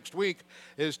starting next week,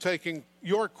 is taking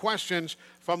your questions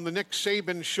from the Nick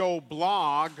Saban Show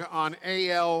blog on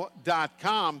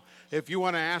AL.com. If you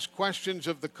want to ask questions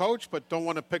of the coach but don't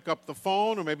want to pick up the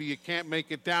phone, or maybe you can't make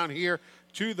it down here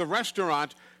to the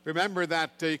restaurant, remember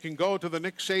that you can go to the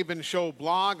Nick Saban Show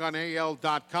blog on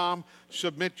AL.com,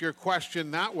 submit your question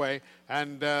that way,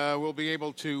 and we'll be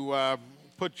able to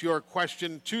put your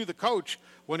question to the coach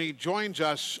when he joins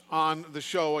us on the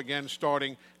show again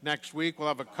starting next week. We'll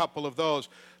have a couple of those.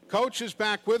 Coach is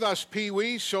back with us, Pee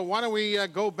Wee, so why don't we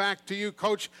go back to you.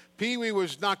 Coach, Pee Wee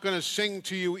was not going to sing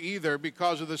to you either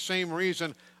because of the same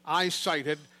reason I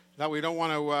cited, that we don't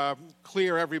want to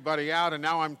clear everybody out, and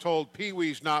now I'm told Pee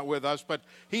Wee's not with us, but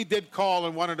he did call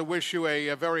and wanted to wish you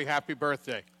a very happy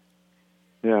birthday.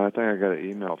 Yeah, I think I got an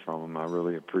email from him. I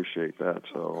really appreciate that.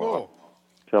 So cool.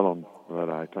 Tell him that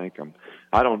I thank him.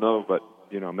 I don't know, but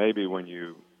maybe when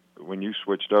you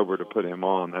switched over to put him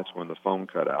on, that's when the phone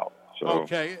cut out. So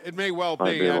okay, it may well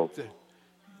be.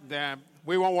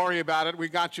 We won't worry about it. We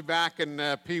got you back,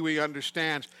 and Pee Wee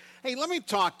understands. Hey, let me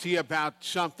talk to you about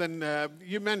something.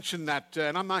 You mentioned that,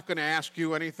 and I'm not going to ask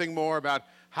you anything more about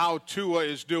how Tua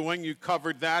is doing. You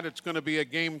covered that. It's going to be a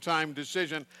game-time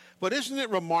decision. But isn't it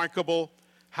remarkable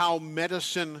how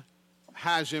medicine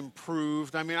has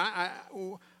improved? I mean,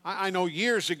 I know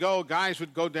years ago guys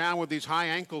would go down with these high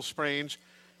ankle sprains,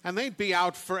 and they'd be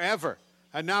out forever.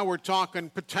 And now we're talking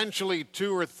potentially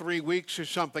 2 or 3 weeks or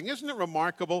something. Isn't it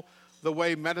remarkable the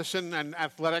way medicine and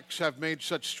athletics have made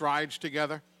such strides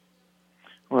together?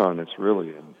 Well, and it's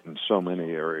really in so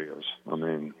many areas. I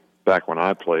mean, back when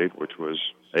I played, which was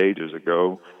ages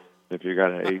ago, if you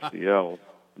got an ACL,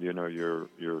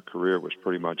 your career was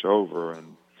pretty much over.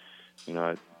 And,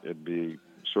 it'd be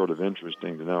sort of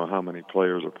interesting to know how many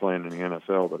players are playing in the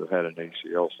NFL that have had an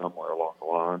ACL somewhere along the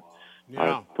line.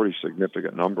 Yeah. A pretty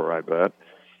significant number, I bet.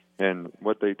 And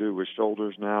what they do with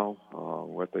shoulders now,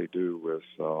 what they do with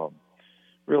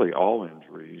really all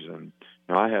injuries. And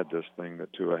I had this thing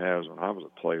that Tua has when I was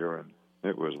a player, and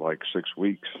it was like 6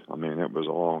 weeks. I mean, it was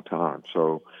a long time.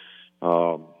 So,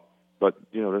 but,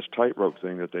 this tightrope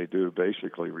thing that they do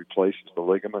basically replaces the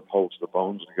ligament, holds the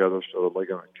bones together so the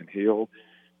ligament can heal.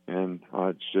 And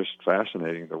it's just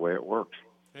fascinating the way it works.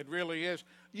 It really is.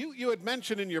 You had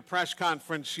mentioned in your press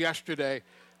conference yesterday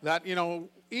that,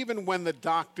 even when the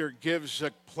doctor gives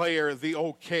a player the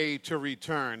okay to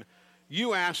return,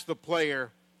 you ask the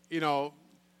player,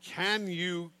 can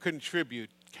you contribute?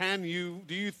 Do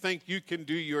you think you can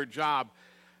do your job?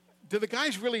 Do the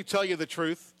guys really tell you the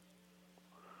truth?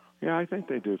 Yeah, I think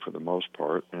they do for the most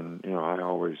part. And, I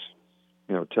always,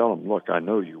 tell them, look, I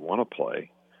know you want to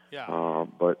play. Yeah.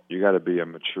 But you got to be a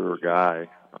mature guy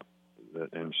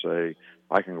and say,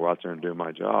 I can go out there and do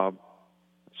my job,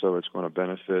 so it's going to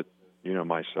benefit,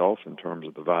 myself in terms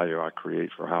of the value I create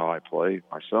for how I play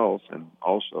myself, and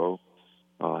also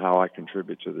how I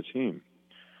contribute to the team.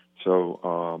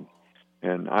 So,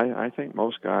 and I think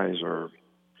most guys are,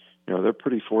 they're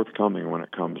pretty forthcoming when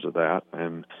it comes to that.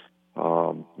 And,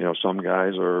 some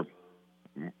guys are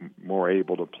more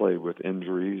able to play with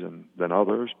injuries than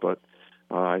others, but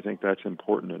I think that's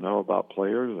important to know about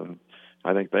players, and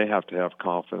I think they have to have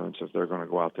confidence if they're going to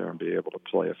go out there and be able to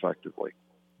play effectively.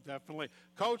 Definitely.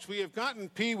 Coach, we have gotten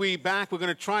Pee Wee back. We're going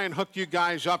to try and hook you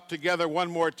guys up together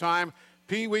one more time.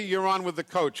 Pee Wee, you're on with the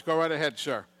coach. Go right ahead,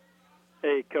 sir.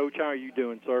 Hey, Coach, how are you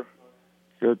doing, sir?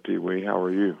 Good, Pee Wee. How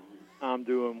are you? I'm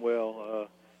doing well.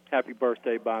 Happy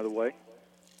birthday, by the way.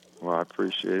 Well, I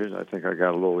appreciate it. I think I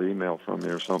got a little email from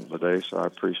you or something today, so I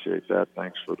appreciate that.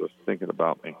 Thanks for thinking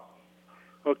about me.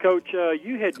 Well, Coach,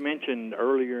 you had mentioned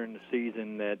earlier in the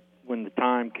season that when the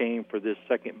time came for this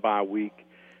second bye week,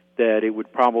 that it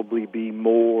would probably be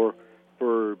more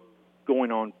for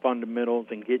going on fundamentals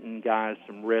and getting guys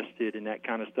some rested and that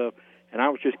kind of stuff. And I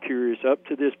was just curious, up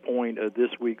to this point of this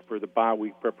week for the bye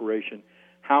week preparation,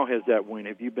 how has that went?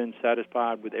 Have you been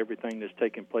satisfied with everything that's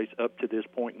taken place up to this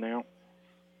point now?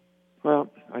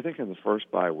 Well, I think in the first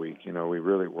bye week, we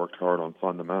really worked hard on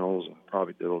fundamentals and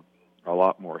probably did a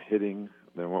lot more hitting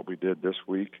than what we did this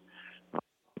week. I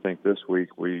think this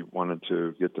week we wanted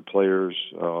to get the players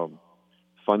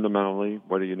fundamentally,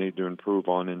 what do you need to improve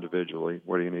on individually?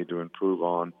 What do you need to improve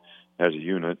on as a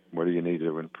unit? What do you need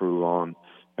to improve on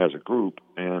as a group?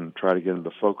 And try to get them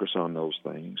to focus on those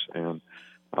things. And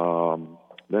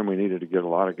then we needed to get a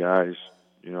lot of guys,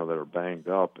 that are banged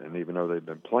up, and even though they've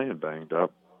been playing banged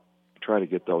up, try to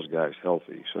get those guys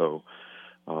healthy. So,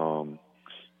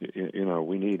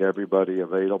 we need everybody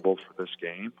available for this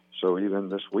game. So even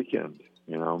this weekend,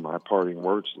 my parting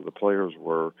words to the players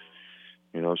were,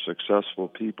 successful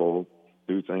people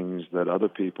do things that other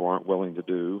people aren't willing to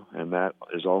do, and that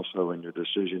is also in your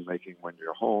decision-making when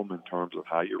you're home in terms of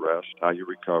how you rest, how you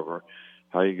recover,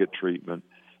 how you get treatment.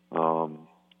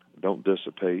 Don't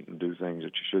dissipate and do things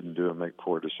that you shouldn't do and make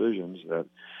poor decisions that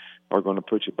are going to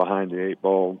put you behind the eight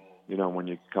ball, when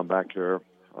you come back here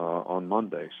on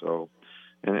Monday. So,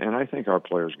 and I think our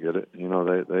players get it.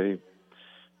 They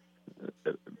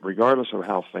regardless of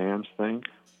how fans think,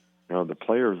 the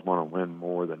players want to win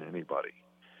more than anybody.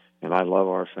 And I love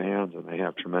our fans, and they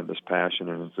have tremendous passion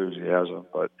and enthusiasm.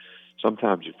 But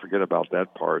sometimes you forget about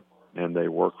that part, and they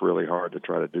work really hard to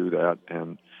try to do that.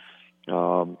 And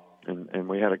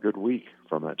we had a good week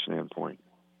from that standpoint.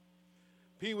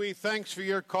 Pee Wee, thanks for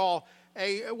your call.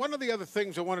 Hey, one of the other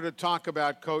things I wanted to talk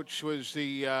about, Coach, was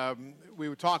we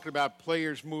were talking about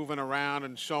players moving around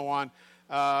and so on.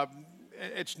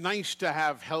 It's nice to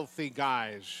have healthy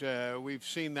guys. We've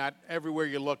seen that everywhere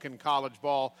you look in college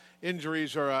ball.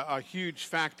 Injuries are a huge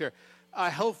factor. A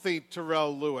healthy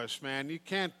Terrell Lewis, man, you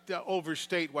can't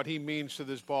overstate what he means to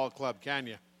this ball club, can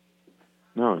you?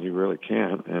 No, you really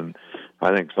can't. And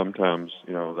I think sometimes,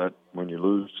 that when you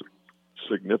lose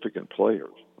significant players,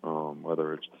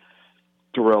 whether it's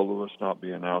Terrell Lewis not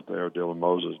being out there, Dylan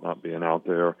Moses not being out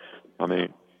there,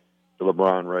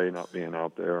 LeBron Ray not being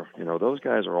out there, those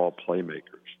guys are all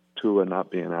playmakers. Tua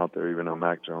not being out there, even though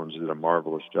Mac Jones did a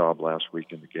marvelous job last week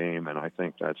in the game, and I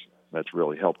think that's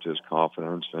really helped his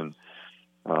confidence. And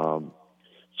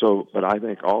but I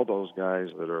think all those guys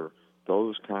that are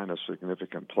those kind of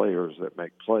significant players that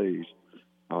make plays,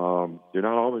 you're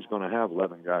not always going to have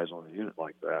 11 guys on the unit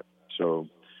like that. So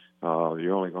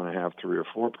you're only going to have 3 or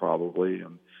 4 probably,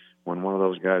 and when one of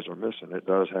those guys are missing, it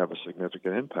does have a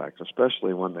significant impact,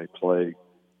 especially when they play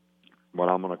what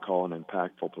I'm going to call an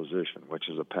impactful position, which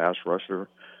is a pass rusher,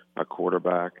 a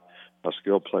quarterback, a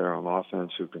skilled player on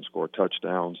offense who can score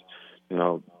touchdowns,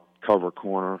 cover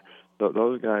corner.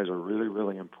 Those guys are really,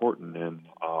 really important, and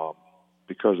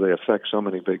because they affect so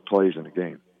many big plays in the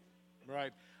game.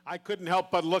 Right. I couldn't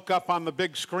help but look up on the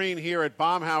big screen here at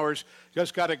Baumhauer's.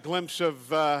 Just got a glimpse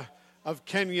of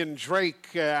Kenyon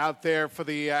Drake out there for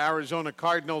the Arizona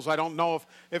Cardinals. I don't know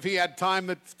if he had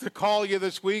time to call you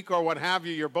this week or what have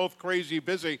you. You're both crazy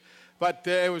busy. But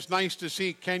it was nice to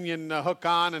see Kenyon hook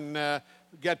on and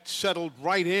get settled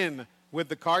right in with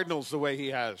the Cardinals the way he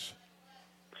has.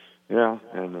 Yeah,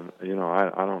 and,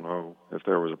 I don't know if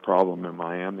there was a problem in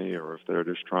Miami or if they're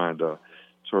just trying to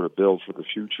sort of build for the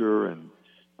future and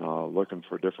looking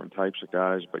for different types of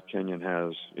guys. But Kenyon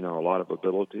has, a lot of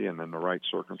ability, and in the right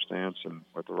circumstance and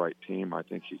with the right team, I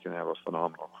think he can have a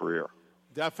phenomenal career.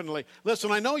 Definitely. Listen,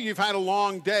 I know you've had a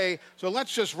long day, so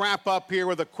let's just wrap up here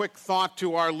with a quick thought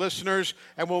to our listeners,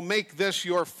 and we'll make this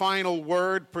your final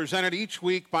word, presented each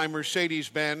week by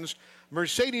Mercedes-Benz.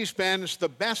 Mercedes-Benz, the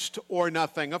best or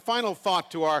nothing. A final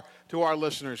thought to our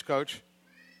listeners, Coach.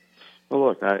 Well,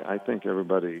 look, I think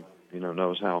everybody,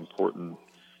 knows how important,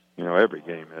 every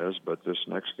game is, but this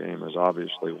next game is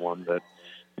obviously one that,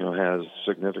 has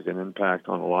significant impact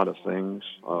on a lot of things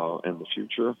in the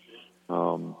future.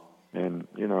 And,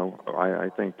 I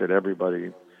think that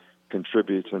everybody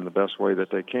contributes in the best way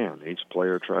that they can. Each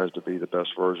player tries to be the best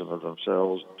version of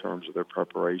themselves in terms of their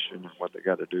preparation and what they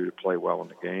got to do to play well in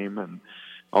the game. And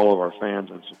all of our fans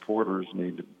and supporters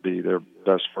need to be their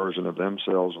best version of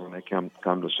themselves when they come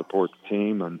to support the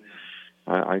team. And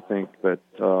I think that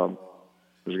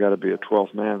there's got to be a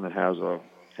 12th man that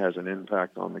has an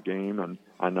impact on the game, and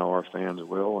I know our fans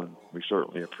will, and we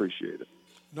certainly appreciate it.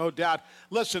 No doubt.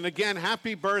 Listen, again,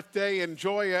 happy birthday.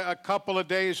 Enjoy a couple of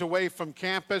days away from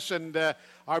campus, and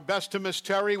our best to Miss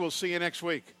Terry. We'll see you next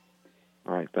week.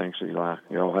 All right. Thanks, Eli.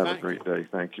 Y'all have a great day.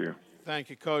 Thank you.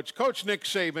 Thank you, Coach. Coach Nick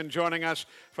Saban joining us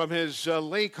from his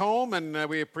lake home, and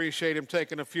we appreciate him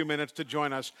taking a few minutes to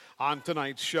join us on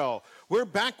tonight's show. We're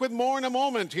back with more in a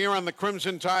moment here on the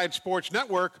Crimson Tide Sports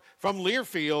Network from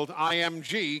Learfield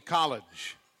IMG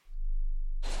College.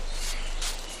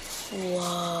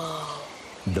 Whoa.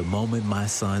 The moment my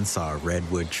son saw a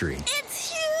redwood tree.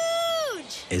 It's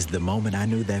huge! Is the moment I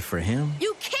knew that for him,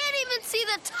 You can't even see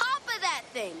the top of that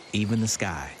thing. even the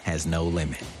sky has no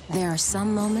limit. There are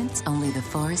some moments only the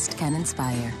forest can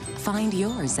inspire. Find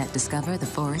yours at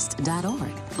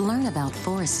discovertheforest.org. Learn about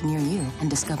forests near you and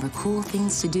discover cool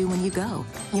things to do when you go.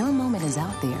 Your moment is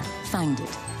out there. Find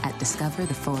it at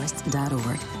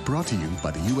discovertheforest.org. Brought to you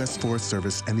by the U.S. Forest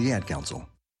Service and the Ad Council.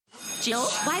 Jill,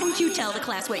 why don't you tell the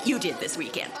class what you did this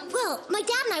weekend? Well, my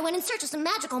dad and I went in search of some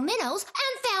magical minnows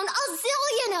and found a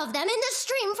zillion of them in the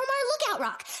stream from our lookout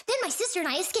rock. Then my sister and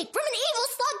I escaped from an evil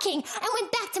slug king and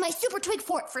went back to my super twig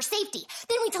fort for safety.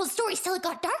 Then we told stories till it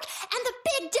got dark, and the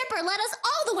Big Dipper led us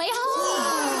all the way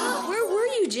home. Where were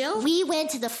you, Jill? We went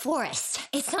to the forest.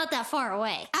 It's not that far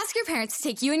away. Ask your parents to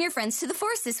take you and your friends to the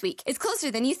forest this week. It's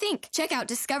closer than you think. Check out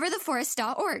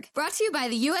discovertheforest.org. Brought to you by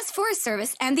the U.S. Forest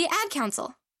Service and the Ad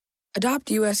Council.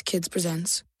 Adopt US Kids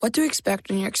presents What to Expect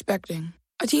When You're Expecting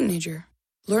a Teenager.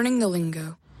 Learning the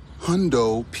lingo.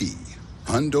 Hundo P.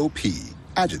 Hundo P.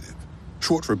 Adjective.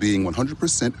 Short for being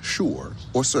 100% sure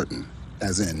or certain.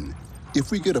 As in,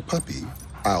 if we get a puppy,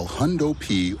 I'll Hundo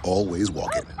P always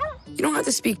walk it. You don't have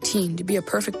to speak teen to be a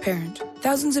perfect parent.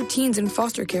 Thousands of teens in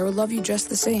foster care will love you just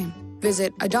the same.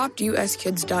 Visit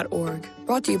adoptuskids.org.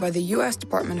 Brought to you by the U.S.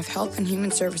 Department of Health and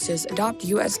Human Services, Adopt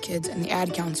U.S. Kids, and the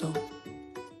Ad Council.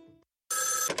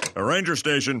 A ranger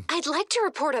station. I'd like to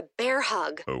report a bear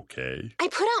hug. Okay. I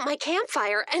put out my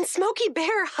campfire and Smokey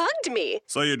Bear hugged me.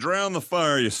 So you drowned the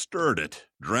fire, you stirred it,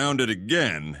 drowned it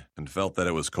again, and felt that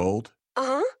it was cold?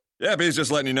 Uh-huh. Yep, he's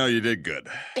just letting you know you did good.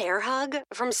 Bear hug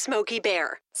from Smokey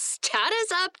Bear.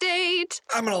 Status update.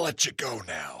 I'm gonna let you go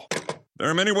now. There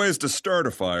are many ways to start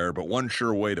a fire, but one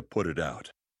sure way to put it out.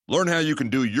 Learn how you can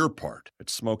do your part at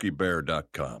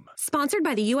SmokeyBear.com. Sponsored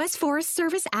by the U.S. Forest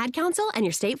Service, Ad Council, and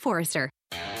your state forester.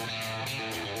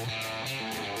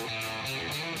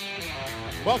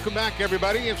 Welcome back,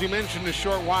 everybody. As we mentioned a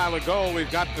short while ago, we've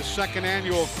got the second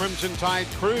annual Crimson Tide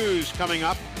Cruise coming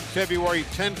up February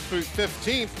 10th through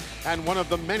 15th, and one of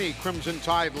the many Crimson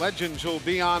Tide legends who will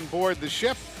be on board the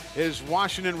ship is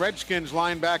Washington Redskins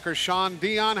linebacker Sean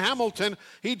Dion Hamilton.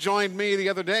 He joined me the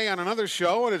other day on another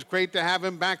show, and it's great to have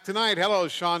him back tonight. Hello,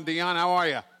 Sean Dion. How are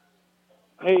you?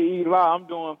 Hey, Eli. I'm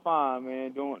doing fine,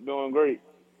 man. Doing great.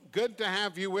 Good to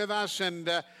have you with us. And,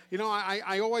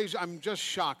 I'm just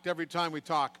shocked every time we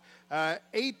talk.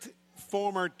 8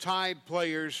 former Tide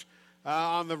players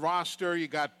on the roster. You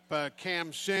got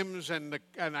Cam Sims and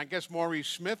I guess Maurice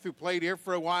Smith, who played here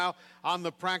for a while, on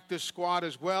the practice squad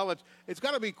as well. It's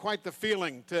got to be quite the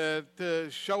feeling to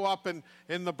show up in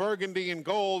the burgundy and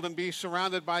gold and be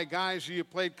surrounded by guys who you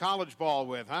played college ball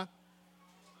with, huh?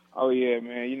 Oh, yeah,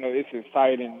 man. It's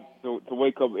exciting to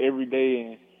wake up every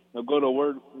day and go to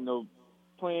work,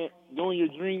 doing your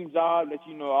dream job that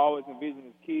always envision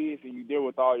as kids, and you're there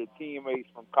with all your teammates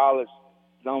from college.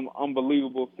 It's an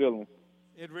unbelievable feeling.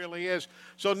 It really is.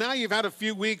 So now you've had a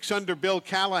few weeks under Bill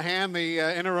Callahan, the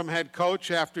interim head coach,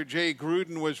 after Jay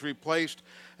Gruden was replaced.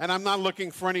 And I'm not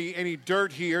looking for any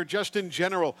dirt here, just in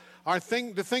general.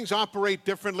 Do things operate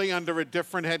differently under a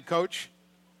different head coach?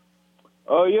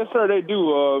 Yes, sir, they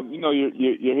do.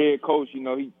 Your head coach,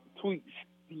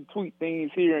 he tweak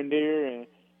things here and there, and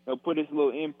put his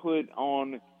little input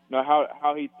on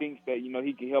how he thinks that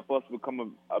he can help us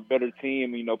become a better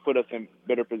team. Put us in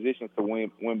better positions to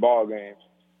win ball games.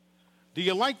 Do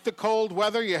you like the cold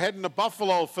weather? You're heading to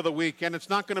Buffalo for the weekend. It's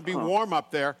not going to be warm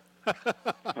up there.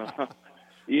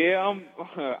 Yeah,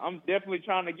 I'm definitely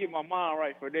trying to get my mind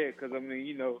right for that because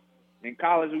in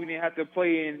college we didn't have to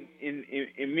play in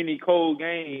many cold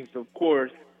games, of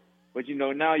course. But,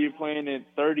 now you're playing in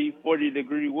 30,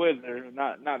 40-degree weather.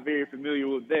 Not very familiar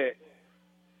with that.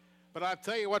 But I'll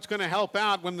tell you what's going to help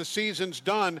out when the season's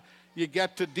done. You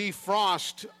get to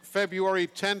defrost February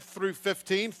 10th through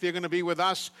 15th. You're going to be with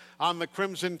us on the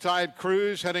Crimson Tide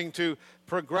Cruise heading to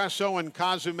Progresso and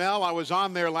Cozumel. I was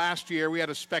on there last year. We had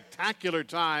a spectacular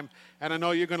time, and I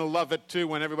know you're going to love it, too,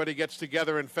 when everybody gets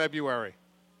together in February.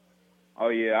 Oh,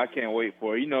 yeah, I can't wait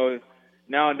for it.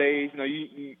 Nowadays,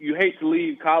 you hate to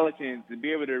leave college and to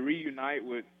be able to reunite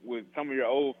with some of your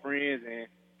old friends and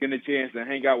getting a chance to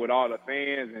hang out with all the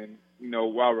fans and,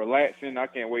 while relaxing. I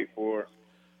can't wait for it.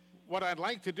 What I'd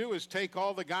like to do is take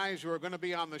all the guys who are going to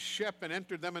be on the ship and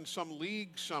enter them in some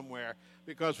league somewhere,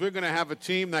 because we're going to have a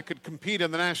team that could compete in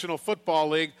the National Football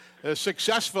League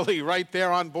successfully right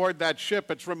there on board that ship.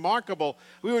 It's remarkable.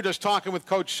 We were just talking with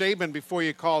Coach Saban before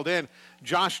you called in.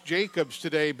 Josh Jacobs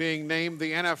today being named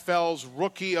the NFL's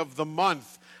Rookie of the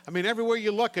Month. I mean, everywhere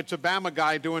you look, it's a Bama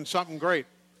guy doing something great.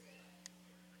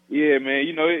 Yeah, man.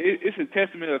 It's a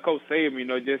testament to Coach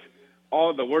Saban, just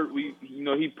all the work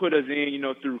he put us in,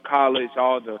 through college,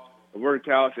 all the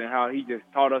workouts, and how he just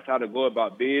taught us how to go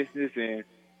about business. And,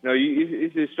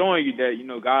 it's just showing you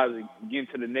that, guys are getting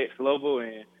to the next level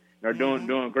and are doing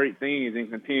great things and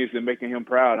continuously making him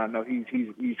proud. I know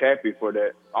he's happy for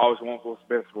that. Always wants what's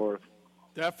best for us.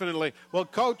 Definitely. Well,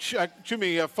 Coach,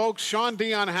 folks, Sean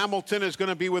Dion Hamilton is going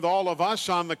to be with all of us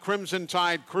on the Crimson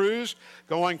Tide cruise,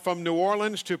 going from New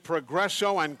Orleans to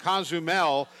Progresso and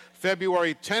Cozumel,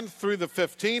 February 10th through the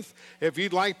 15th. If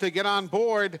you'd like to get on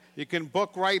board, you can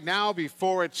book right now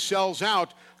before it sells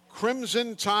out.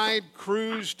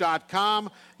 CrimsonTideCruise.com.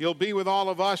 You'll be with all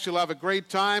of us. You'll have a great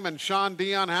time. And Sean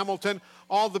Dion Hamilton,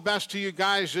 all the best to you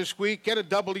guys this week. Get a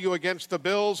W against the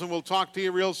Bills, and we'll talk to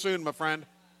you real soon, my friend.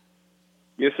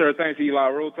 Yes, sir. Thanks, Eli.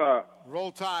 Roll Tide.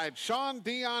 Roll Tide. Sean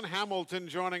Dion Hamilton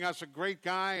joining us, a great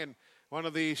guy and one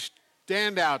of the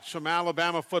standouts from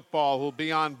Alabama football who'll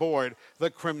be on board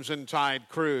the Crimson Tide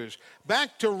cruise.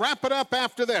 Back to wrap it up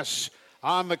after this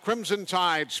on the Crimson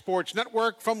Tide Sports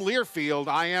Network from Learfield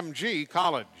IMG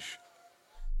College.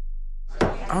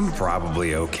 I'm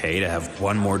probably okay to have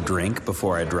one more drink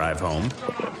before I drive home.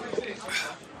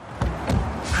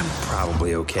 I'm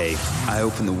probably okay. I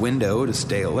open the window to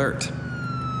stay alert.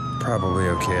 Probably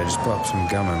okay. I just popped some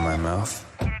gum in my mouth.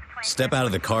 Step out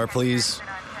of the car, please.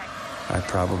 I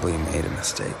probably made a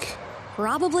mistake.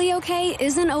 Probably okay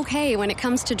isn't okay when it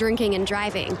comes to drinking and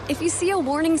driving. If you see a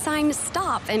warning sign,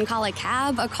 stop and call a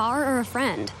cab, a car, or a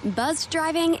friend. Buzzed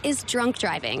driving is drunk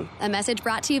driving. A message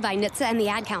brought to you by NHTSA and the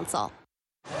Ad Council.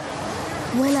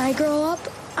 When I grow up,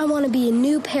 I want to be a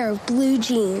new pair of blue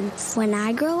jeans. When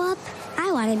I grow up,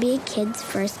 I want to be a kid's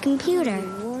first computer.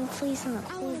 Warm fleece on a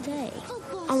cool day.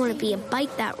 I want to be a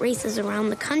bike that races around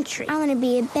the country. I want to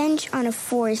be a bench on a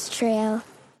forest trail.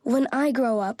 When I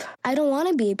grow up, I don't want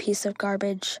to be a piece of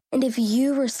garbage. And if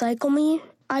you recycle me,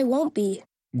 I won't be.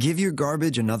 Give your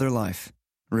garbage another life.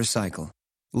 Recycle.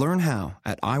 Learn how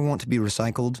at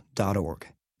iwanttoberecycled.org.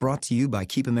 Brought to you by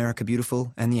Keep America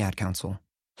Beautiful and the Ad Council.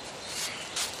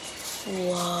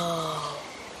 Whoa.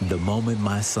 The moment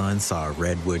my son saw a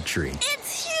redwood tree.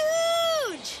 It's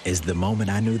huge! Is the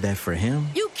moment I knew that for him,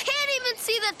 You can't even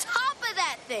see the top of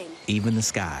that thing. even the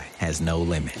sky has no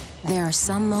limit. There are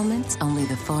some moments only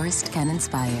the forest can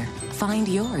inspire. Find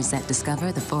yours at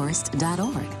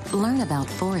discovertheforest.org. Learn about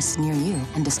forests near you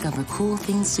and discover cool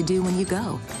things to do when you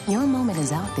go. Your moment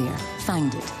is out there.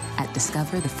 Find it at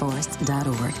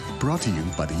discovertheforest.org. Brought to you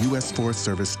by the U.S. Forest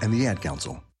Service and the Ad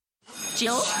Council.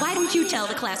 Jill, why don't you tell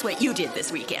the class what you did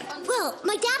this weekend? Well,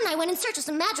 my dad and I went in search of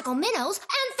some magical minnows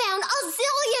and found a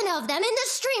zillion of them in the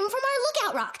stream from our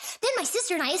lookout rock. Then my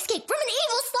sister and I escaped from an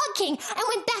evil slug king and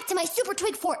went back to my super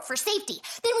twig fort for safety.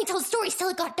 Then we told stories till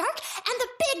it got dark, and the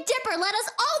Big Dipper led us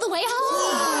all the way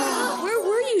home. Where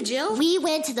were you, Jill? We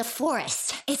went to the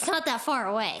forest. It's not that far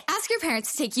away. Ask your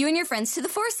parents to take you and your friends to the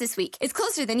forest this week. It's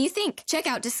closer than you think. Check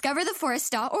out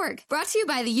discovertheforest.org. Brought to you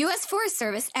by the U.S. Forest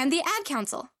Service and the Ad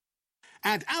Council.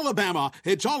 At Alabama,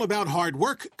 it's all about hard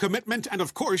work, commitment, and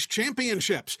of course,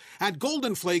 championships. At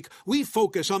Golden Flake, we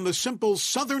focus on the simple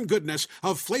southern goodness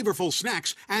of flavorful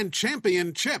snacks and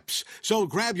champion chips. So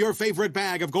grab your favorite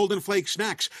bag of Golden Flake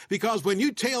snacks, because when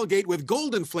you tailgate with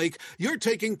Golden Flake, you're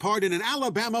taking part in an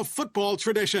Alabama football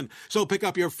tradition. So pick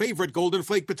up your favorite Golden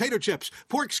Flake potato chips,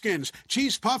 pork skins,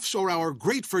 cheese puffs, or our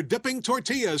great for dipping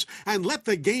tortillas, and let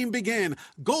the game begin.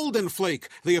 Golden Flake,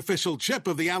 the official chip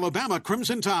of the Alabama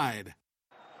Crimson Tide.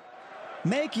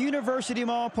 Make University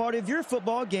Mall part of your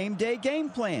football game day game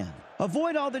plan.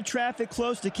 Avoid all the traffic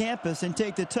close to campus and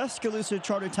take the Tuscaloosa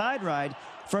Charter Tide Ride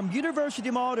from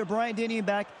University Mall to Bryant-Denny and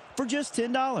back for just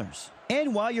 $10.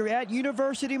 And while you're at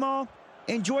University Mall,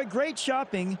 enjoy great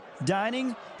shopping,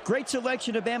 dining, great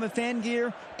selection of Bama fan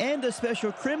gear, and the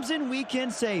special Crimson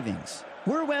Weekend savings.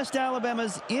 We're West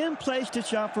Alabama's in-place to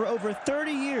shop for over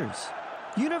 30 years.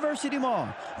 University Mall.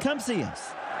 Come see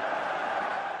us.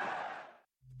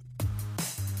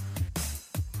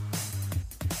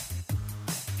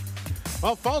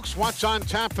 Well, folks, what's on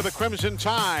tap for the Crimson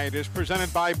Tide is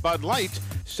presented by Bud Light.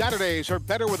 Saturdays are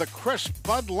better with a crisp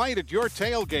Bud Light at your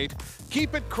tailgate.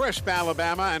 Keep it crisp,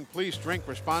 Alabama, and please drink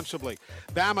responsibly.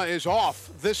 Bama is off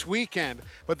this weekend,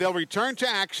 but they'll return to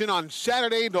action on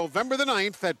Saturday, November the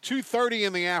 9th at 2:30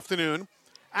 in the afternoon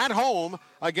at home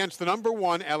against the number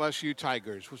 1 LSU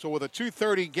Tigers. So with a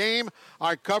 2:30 game,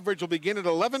 our coverage will begin at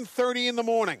 11:30 in the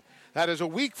morning. That is a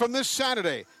week from this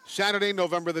Saturday,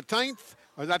 November the 10th.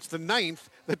 That's the 9th,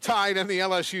 the Tide and the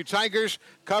LSU Tigers.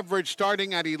 Coverage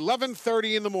starting at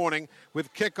 11:30 in the morning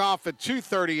with kickoff at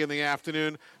 2:30 in the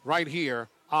afternoon right here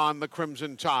on the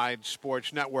Crimson Tide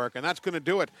Sports Network. And that's going to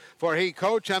do it for Hey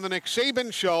Coach and the Nick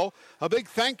Saban Show. A big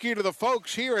thank you to the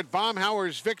folks here at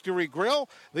Baumhower's Victory Grill,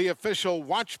 the official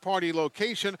watch party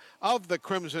location of the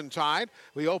Crimson Tide.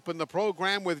 We opened the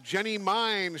program with Jenny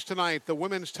Mines tonight, the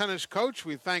women's tennis coach.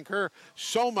 We thank her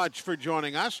so much for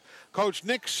joining us. Coach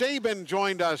Nick Saban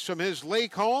joined us from his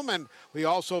lake home, and we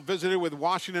also visited with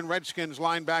Washington Redskins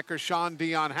linebacker Sean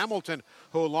Dion Hamilton,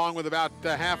 who, along with about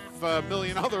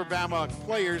 500,000 other Bama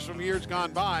players from years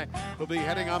gone by, will be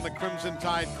heading on the Crimson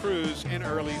Tide Cruise in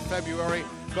early February.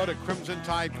 Go to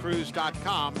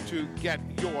crimsontidecruise.com to get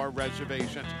your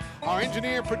reservations. Our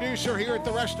engineer producer here at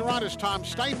the restaurant is Tom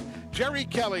Stipe. Jerry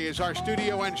Kelly is our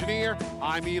studio engineer.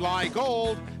 I'm Eli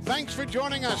Gold. Thanks for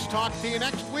joining us. Talk to you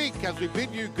next week as we bid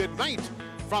you good night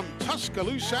from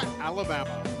Tuscaloosa,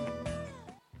 Alabama.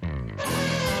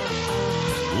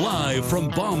 Live from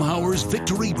Baumhower's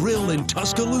Victory Grill in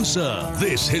Tuscaloosa,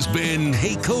 this has been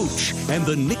Hey Coach and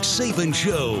the Nick Saban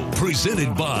Show,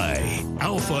 presented by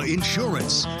Alpha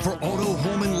Insurance. For auto,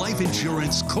 home, and life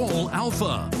insurance, call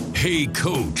Alpha. Hey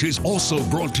Coach is also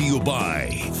brought to you by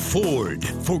Ford.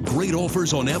 For great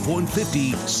offers on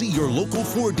F-150, see your local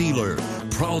Ford dealer.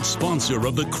 Proud sponsor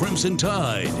of the Crimson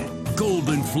Tide.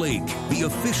 Golden Flake, the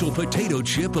official potato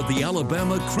chip of the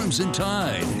Alabama Crimson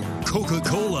Tide.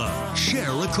 Coca-Cola,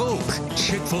 share a Coke.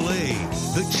 Chick-fil-A,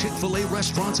 the Chick-fil-A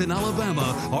restaurants in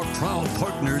Alabama are proud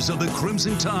partners of the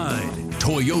Crimson Tide.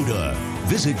 Toyota,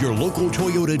 visit your local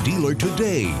Toyota dealer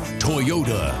today.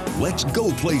 Toyota, let's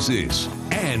go places.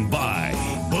 And by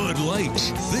Bud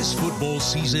Light, this football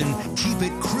season, keep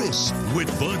it crisp with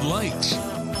Bud Light.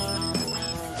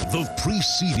 The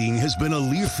preceding has been a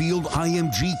Learfield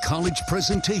IMG College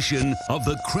presentation of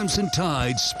the Crimson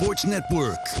Tide Sports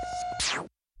Network.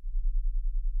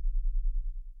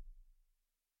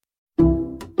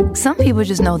 Some people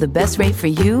just know the best rate for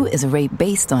you is a rate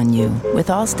based on you with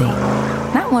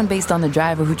Allstate. Not one based on the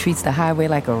driver who treats the highway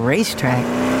like a racetrack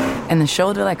and the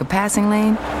shoulder like a passing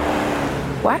lane.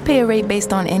 Why pay a rate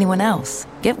based on anyone else?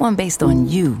 Get one based on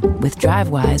you with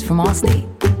DriveWise from Allstate.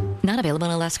 Not available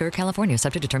in Alaska or California,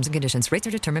 subject to terms and conditions. Rates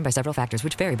are determined by several factors,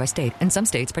 which vary by state. In some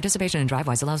states, participation in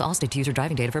DriveWise allows Allstate to use your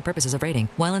driving data for purposes of rating.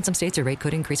 While in some states, your rate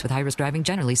could increase with high-risk driving.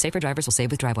 Generally, safer drivers will save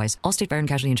with DriveWise. Allstate Fire and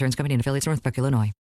Casualty Insurance Company and affiliates, Northbrook, Illinois.